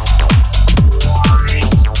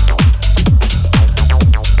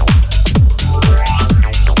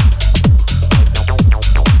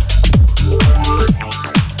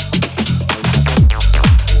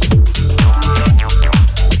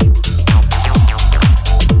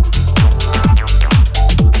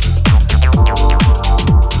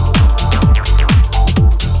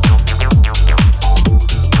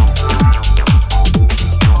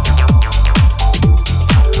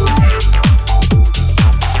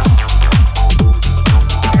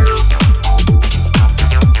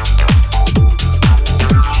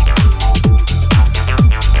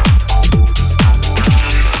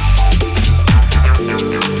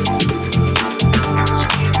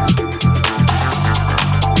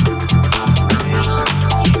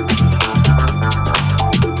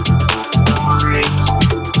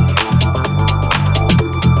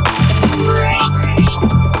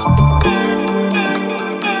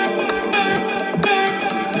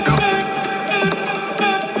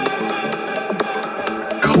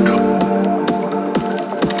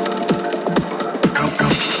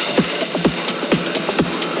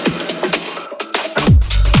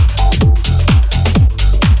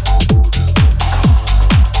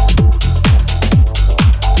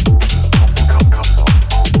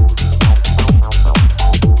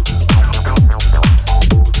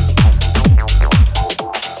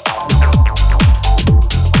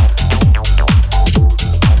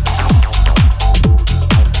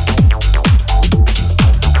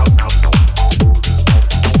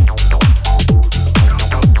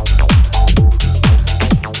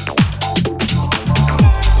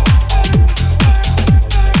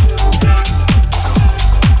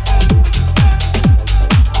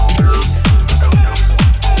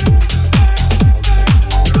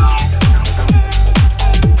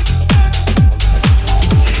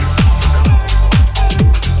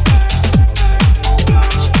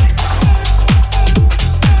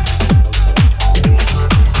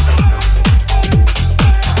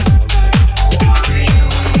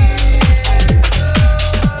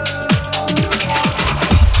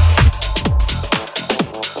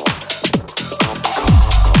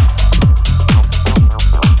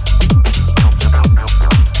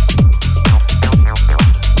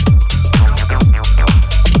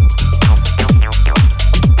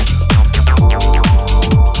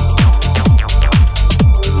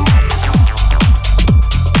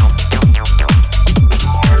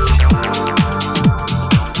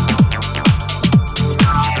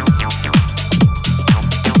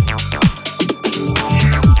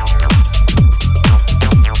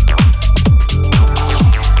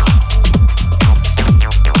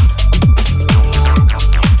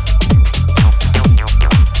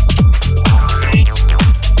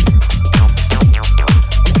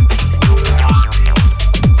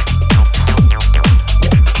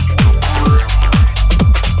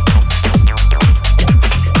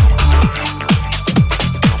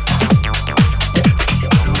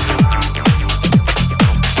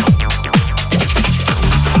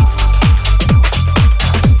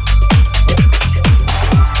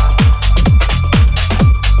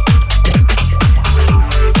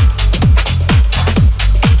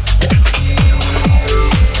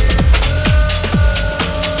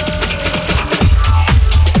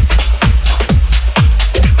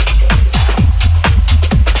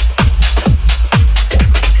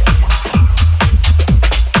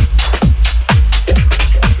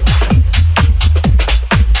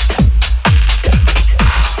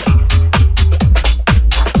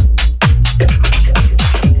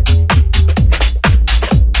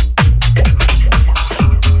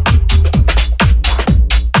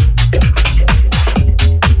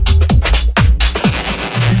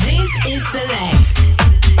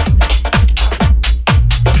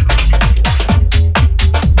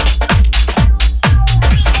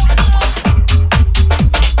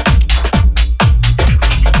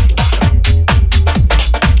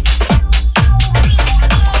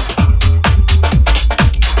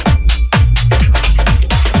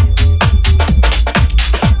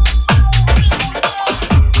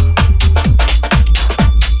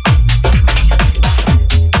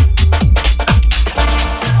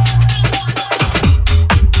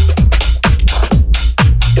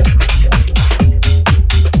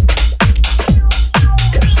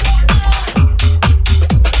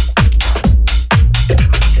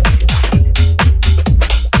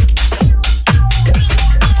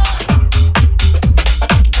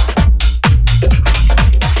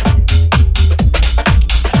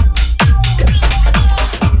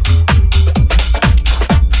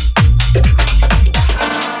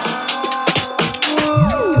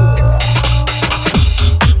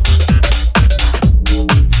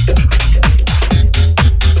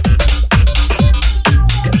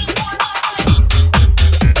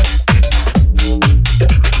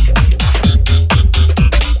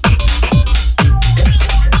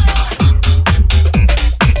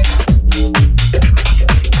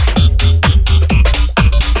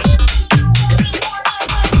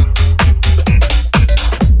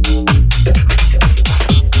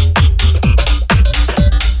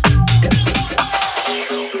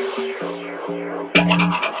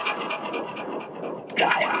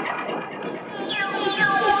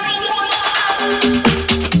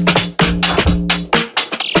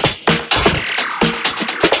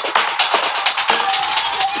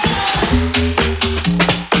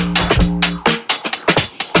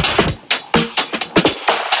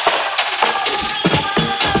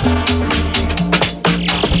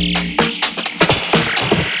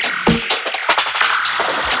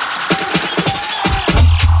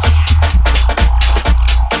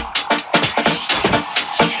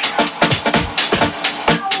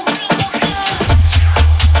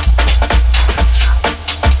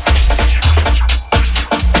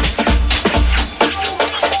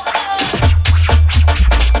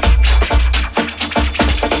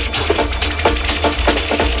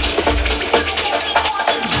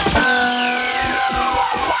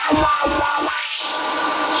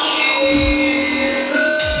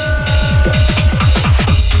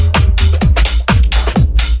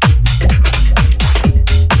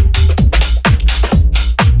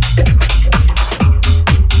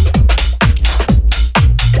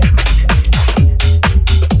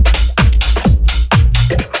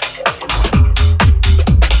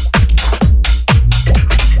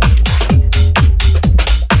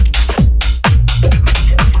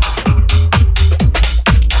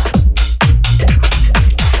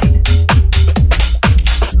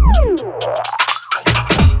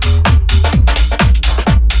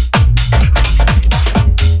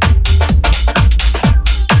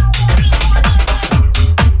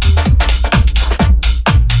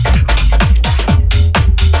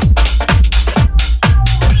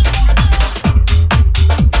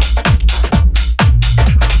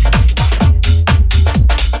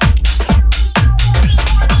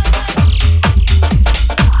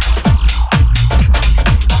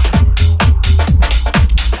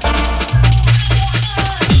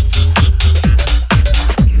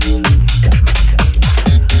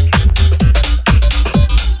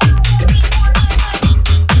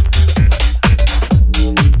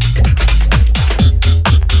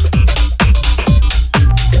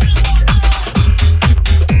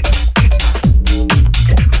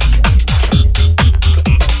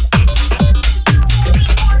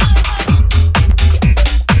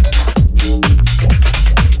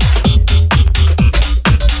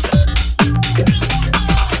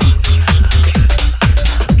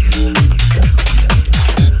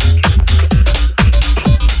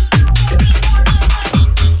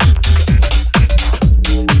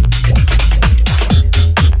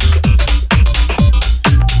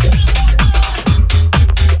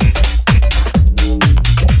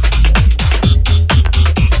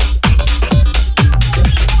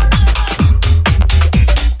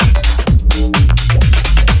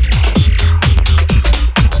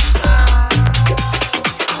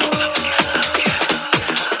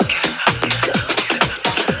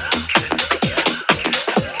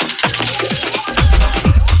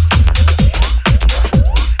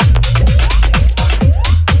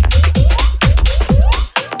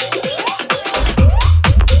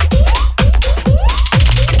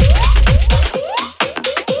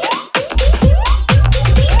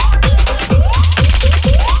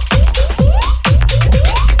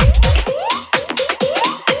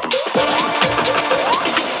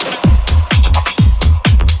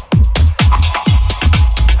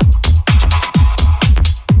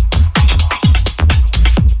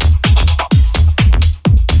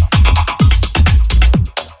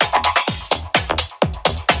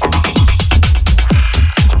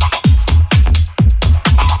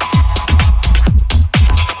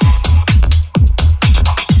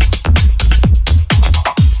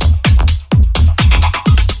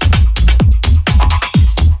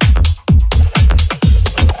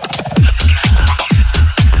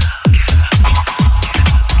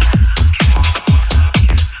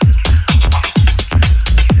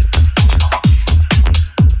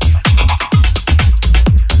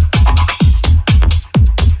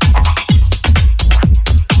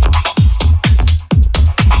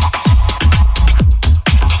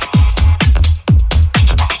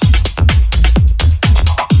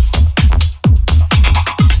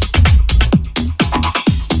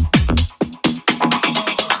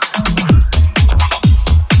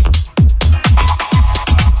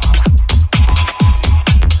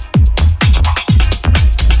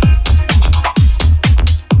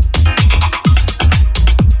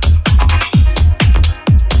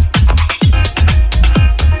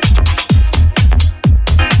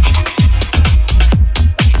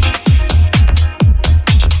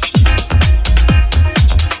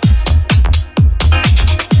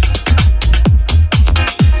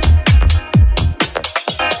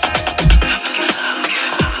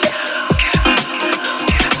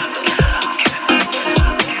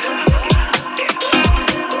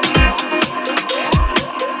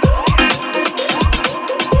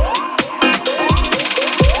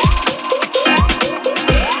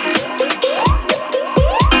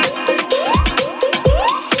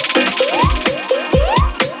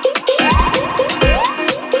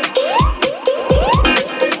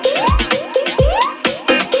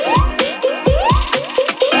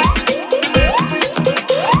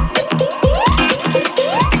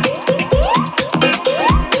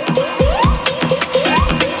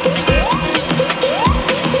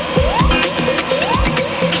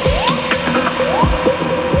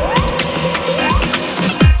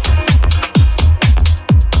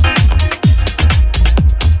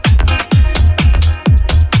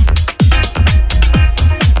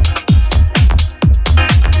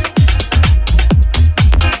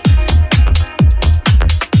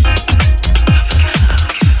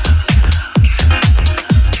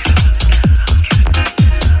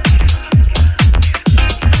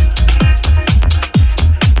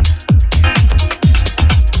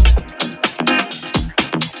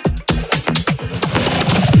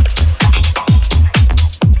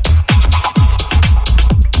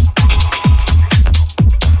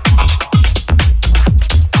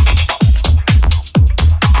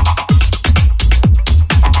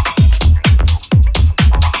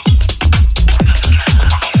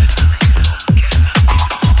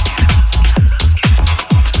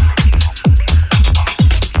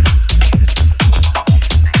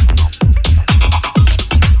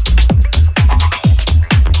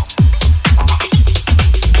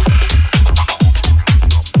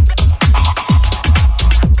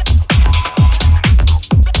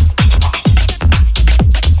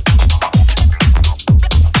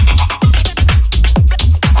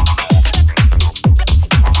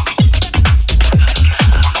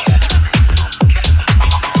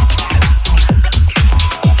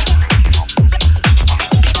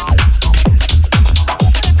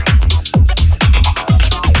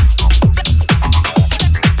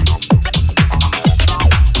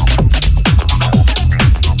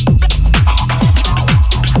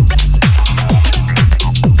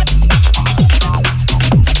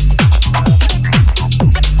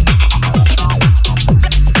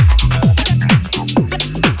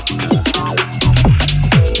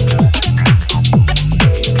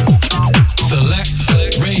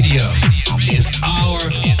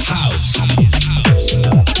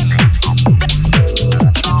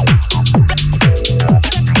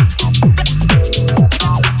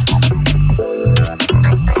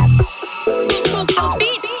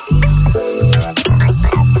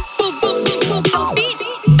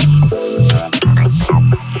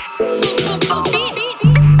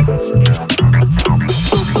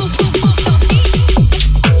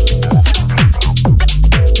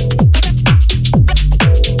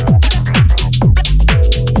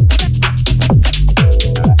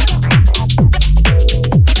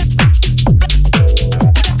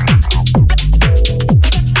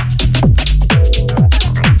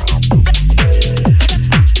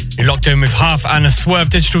 You're locked in with Huff and a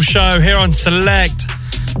Swerve Digital show here on Select.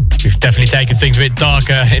 We've definitely taken things a bit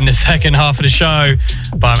darker in the second half of the show,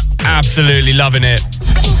 but I'm absolutely loving it.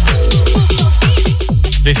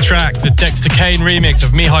 This track, the Dexter Kane remix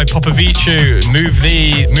of Mihai Popovici,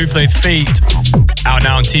 Move Those Feet, out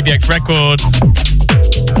now on TBX Records.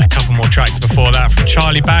 And a couple more tracks before that from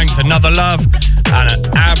Charlie Banks, Another Love, and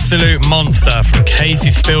an absolute monster from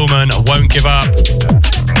Casey Spillman, Won't Give Up.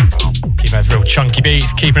 Keep those real chunky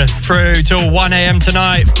beats, keeping us through till 1 a.m.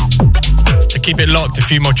 tonight. So keep it locked, a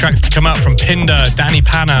few more tracks to come up from Pinder, Danny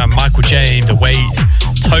Panna, Michael James, The Waits,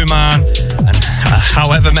 Toman, and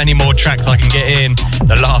however many more tracks I can get in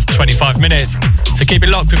the last 25 minutes. So keep it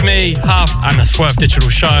locked with me, Huff, and the Swerve Digital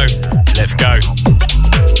show. Let's go.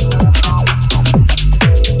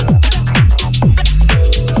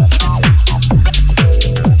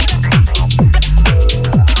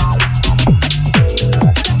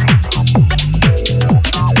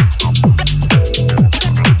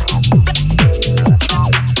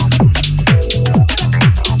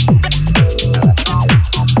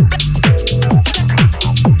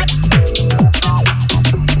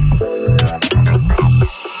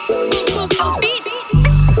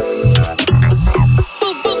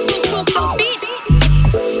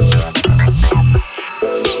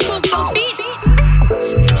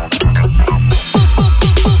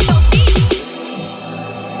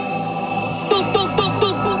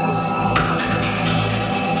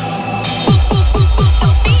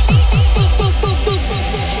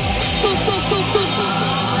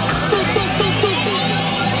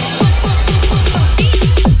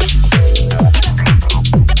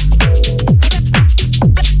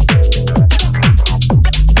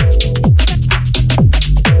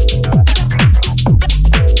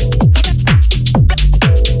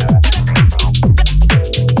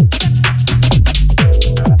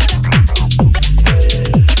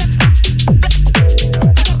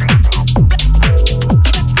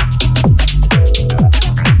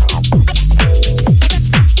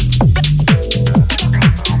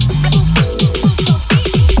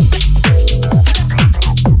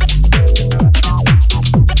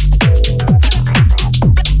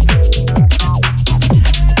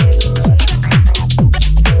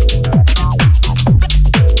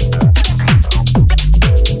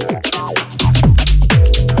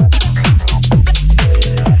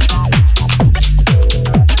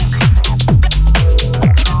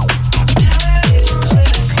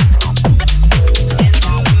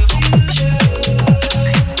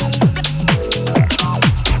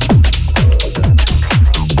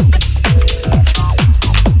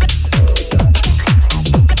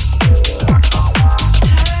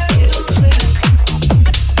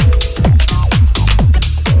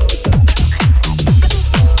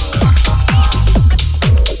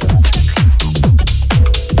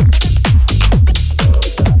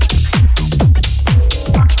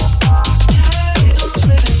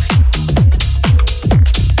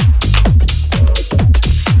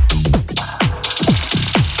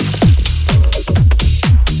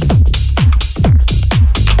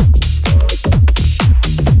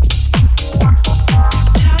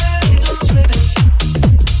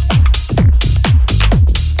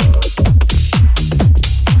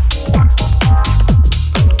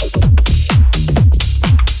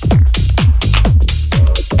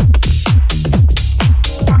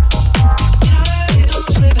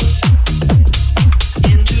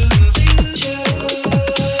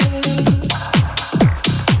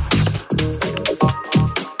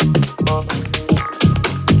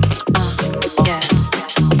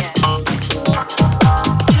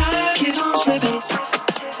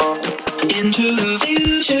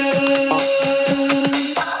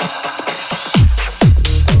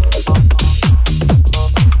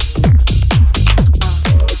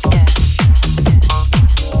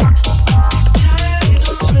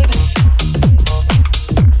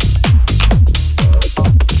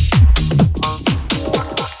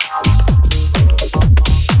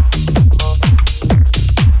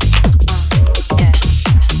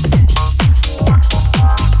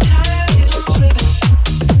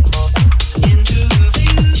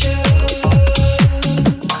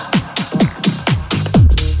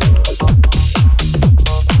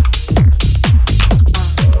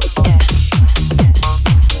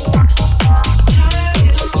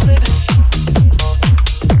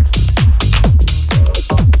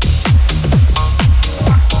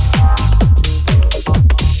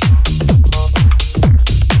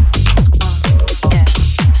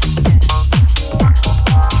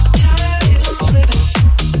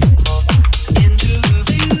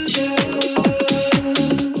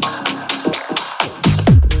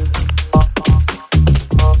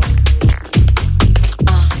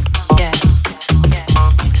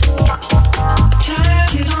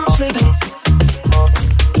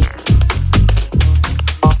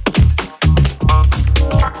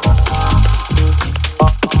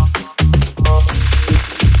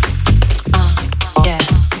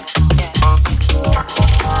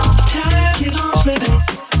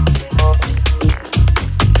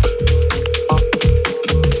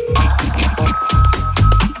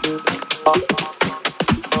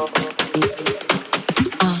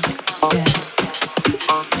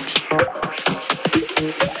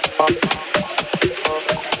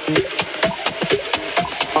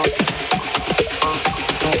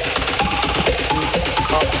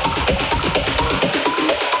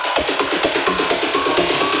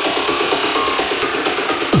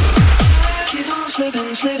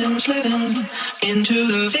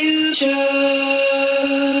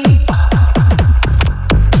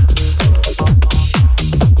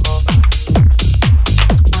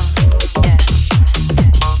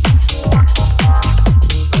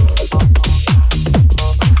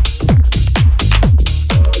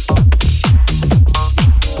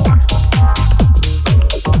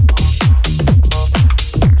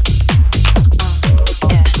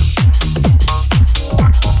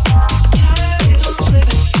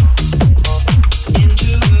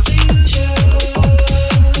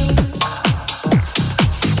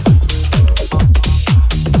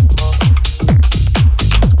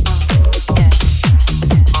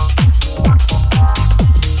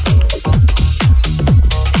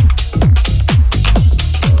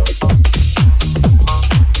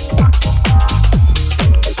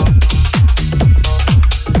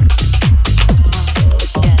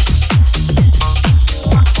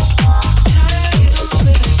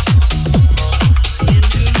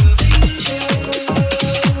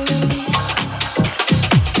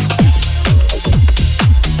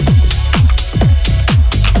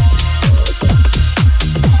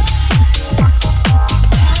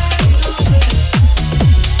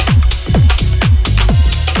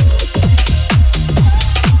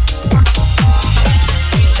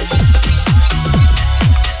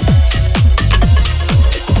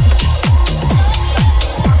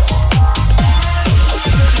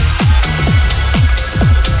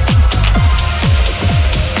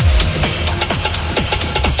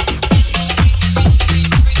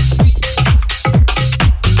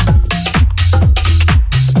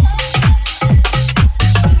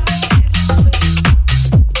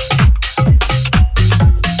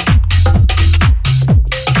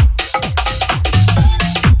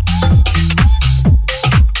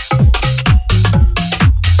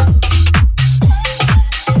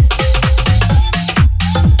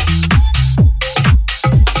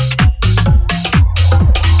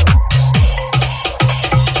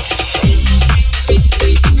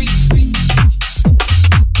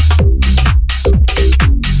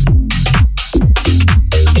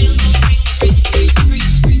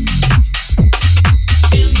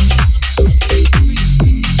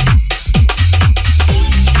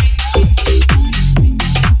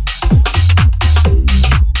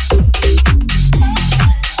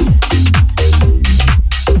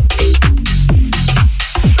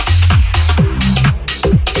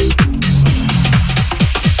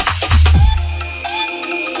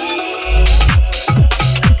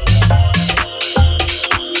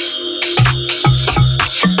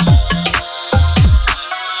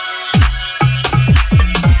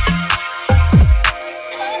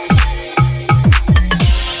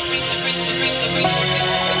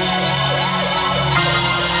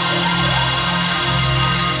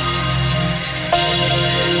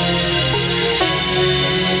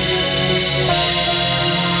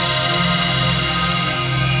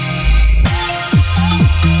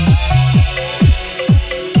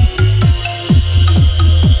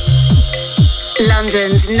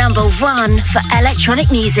 London's #1 for electronic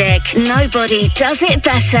music. Nobody does it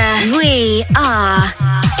better. We are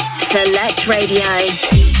Select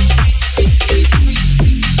Radio.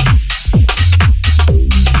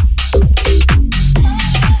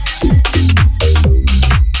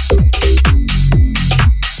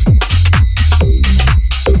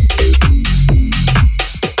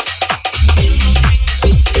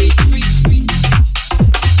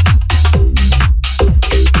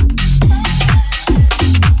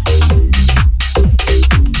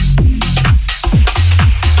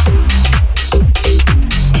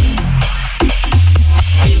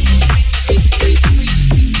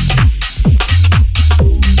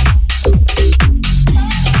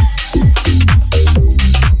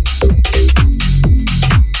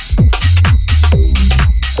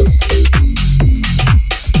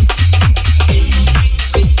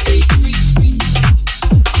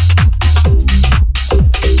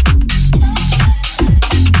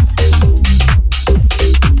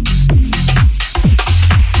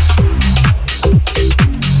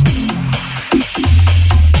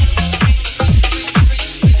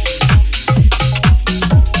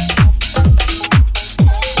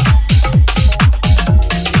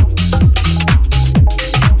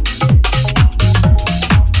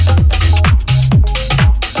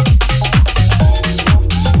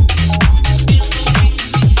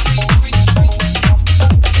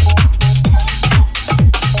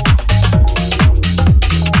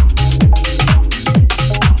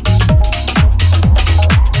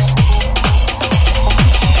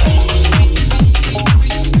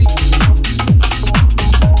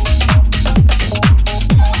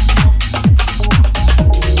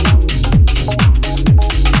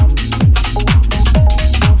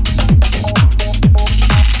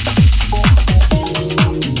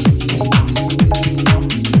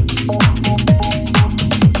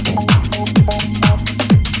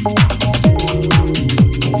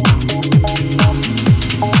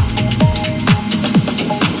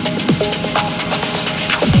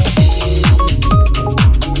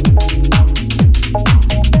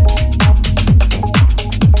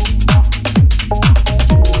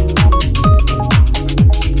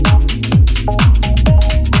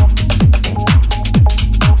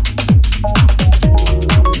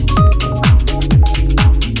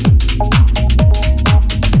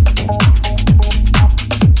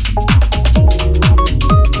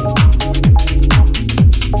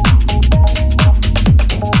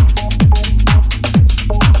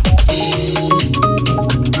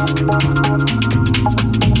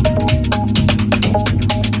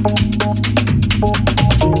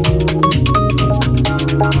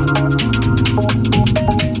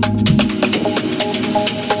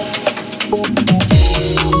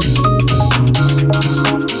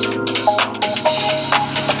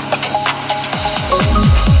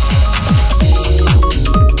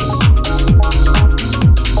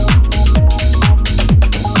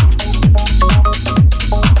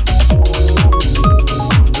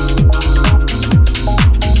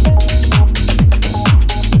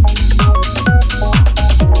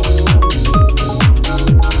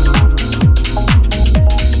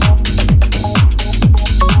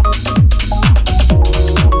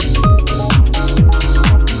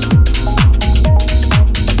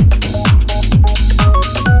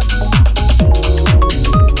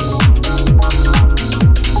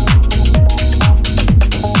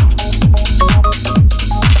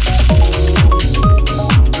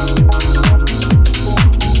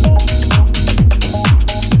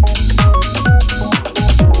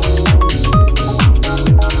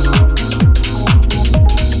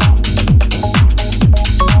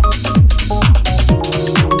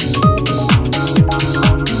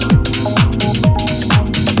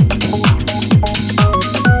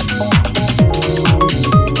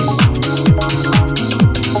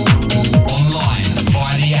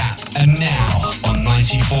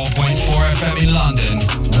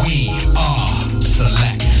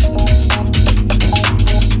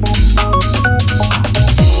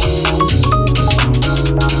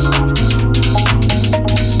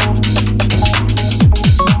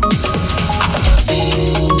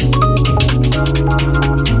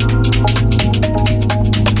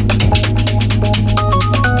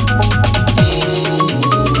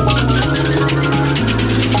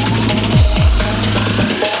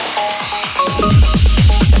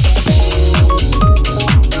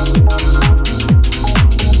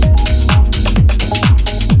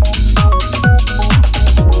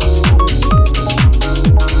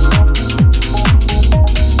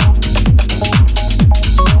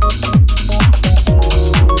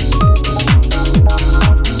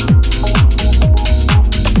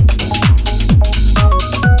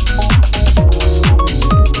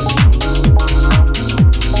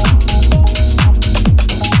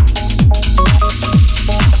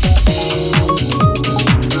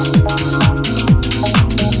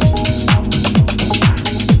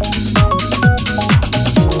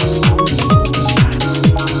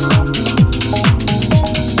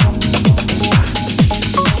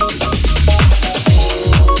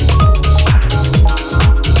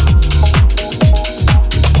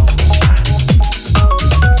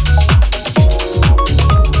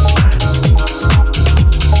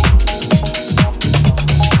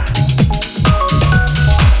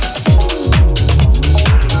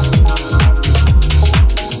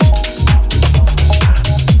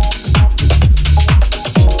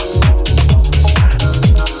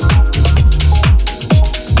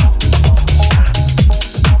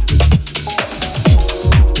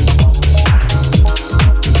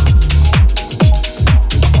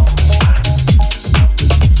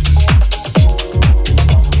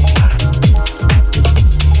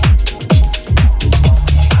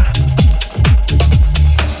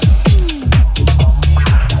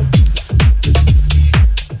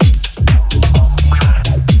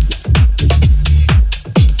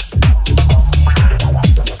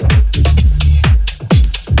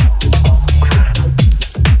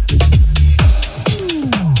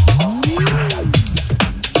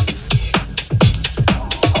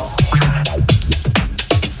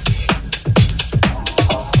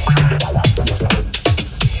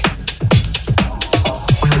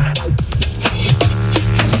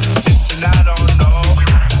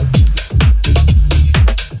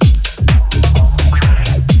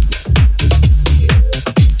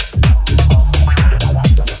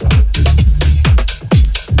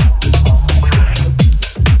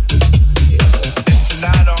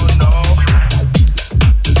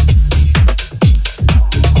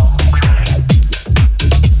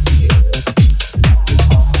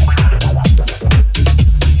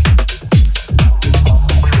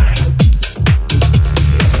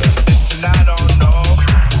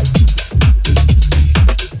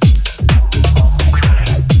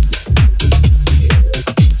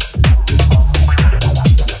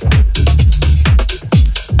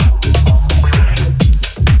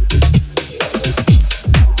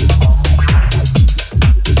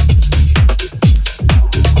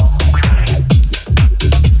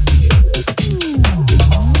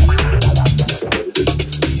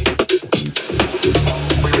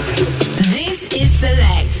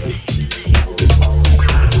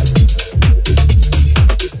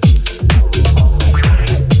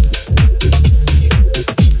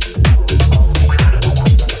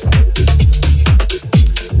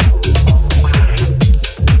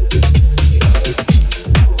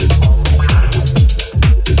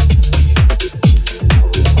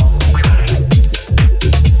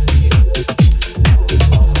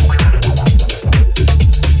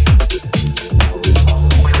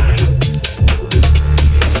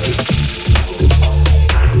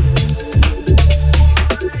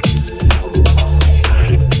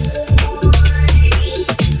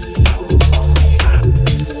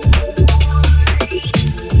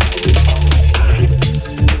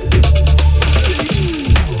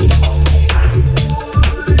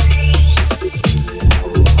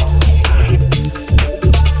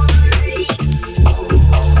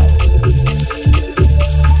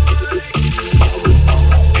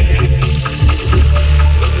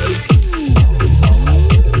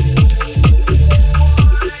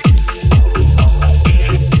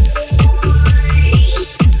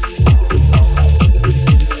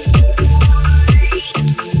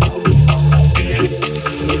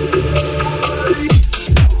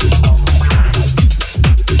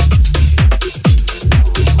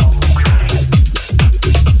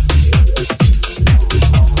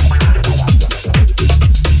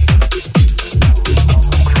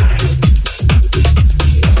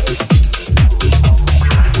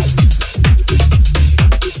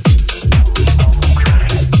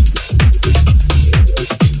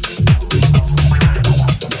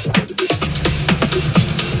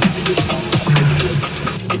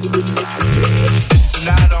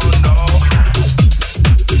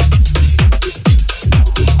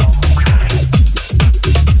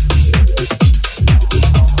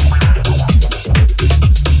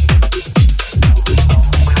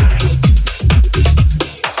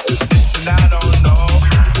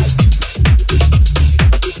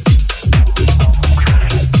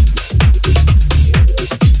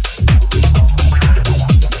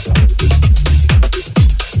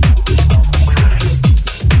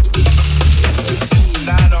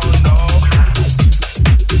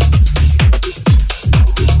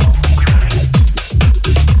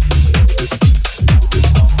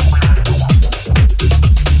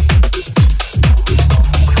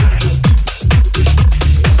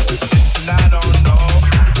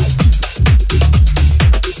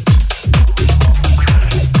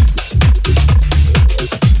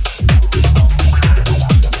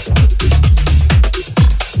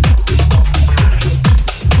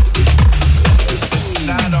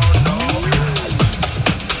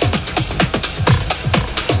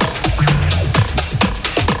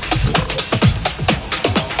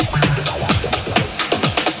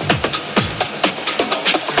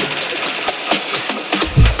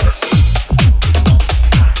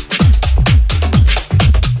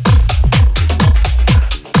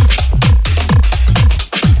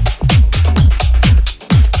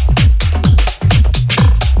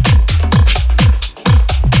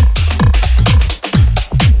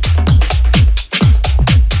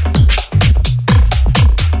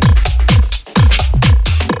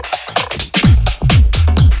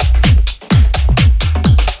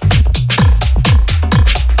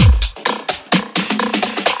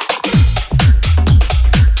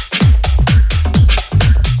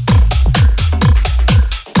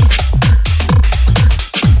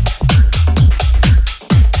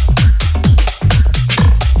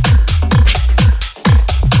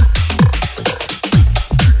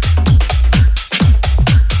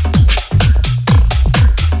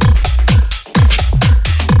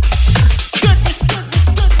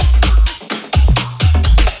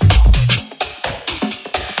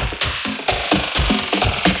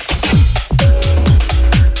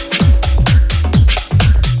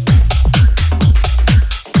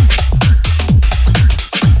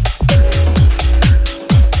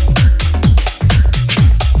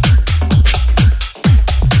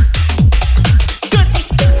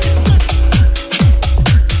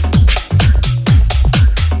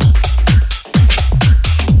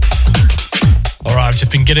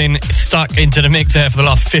 getting stuck into the mix there for the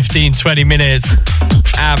last 15-20 minutes.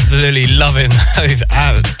 Absolutely loving those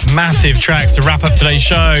massive tracks to wrap up today's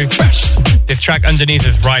show. This track underneath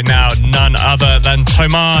us right now, none other than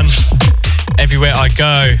Thoman. Everywhere I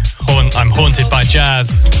go, I'm haunted by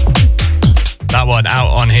jazz. That one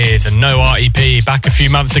out on his No EP back a few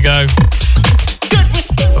months ago.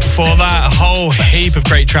 But before that, a whole heap of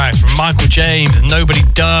great tracks from Michael James, Nobody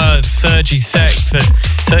Does, Sergi Sek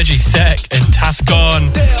and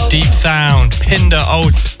Tascon, Deep Sound, Pinder,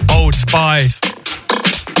 Old Spice.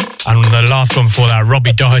 And the last one before that,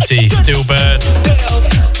 Robbie Doherty, Stillbird.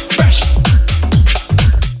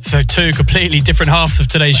 So two completely different halves of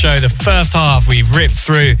today's show. The first half, we've ripped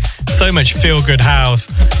through so much feel-good house,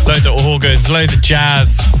 loads of organs, loads of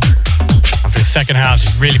jazz. And for the second half,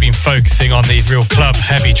 we've really been focusing on these real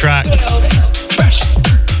club-heavy tracks.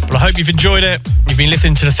 Well, I hope you've enjoyed it. You've been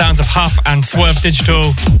listening to the sounds of Huff and Swerve Digital.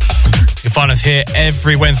 You can find us here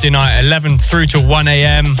every Wednesday night, 11 through to 1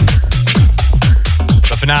 a.m.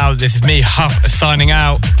 But for now, this is me, Huff, signing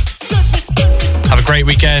out. Have a great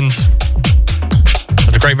weekend.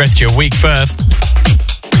 Have a great rest of your week first.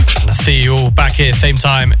 And I'll see you all back here, same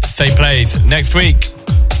time, same place, next week.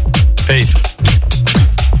 Peace.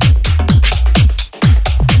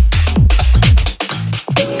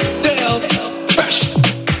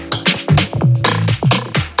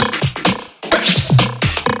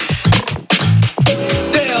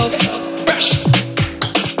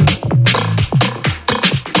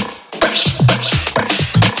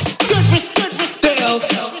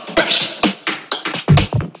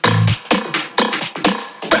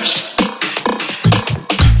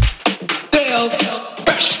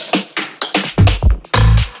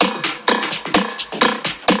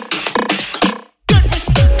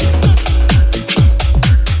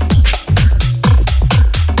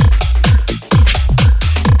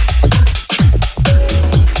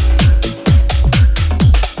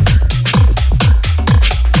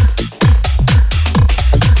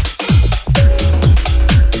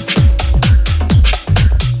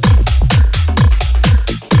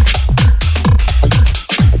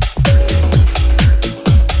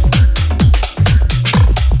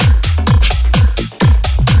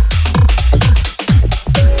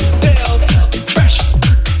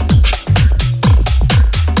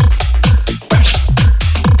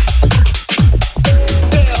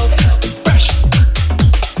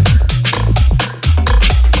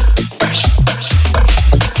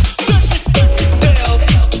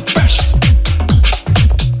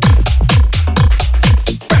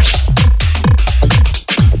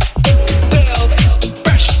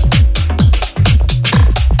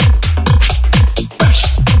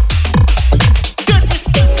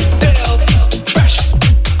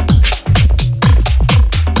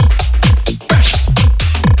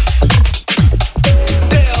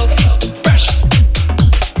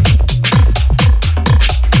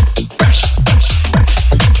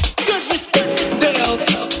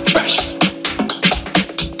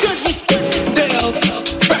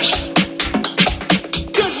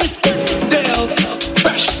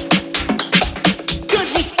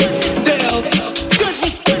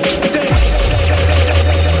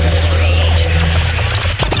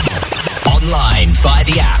 Via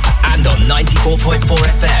the app and on 94.4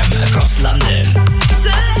 FM across London.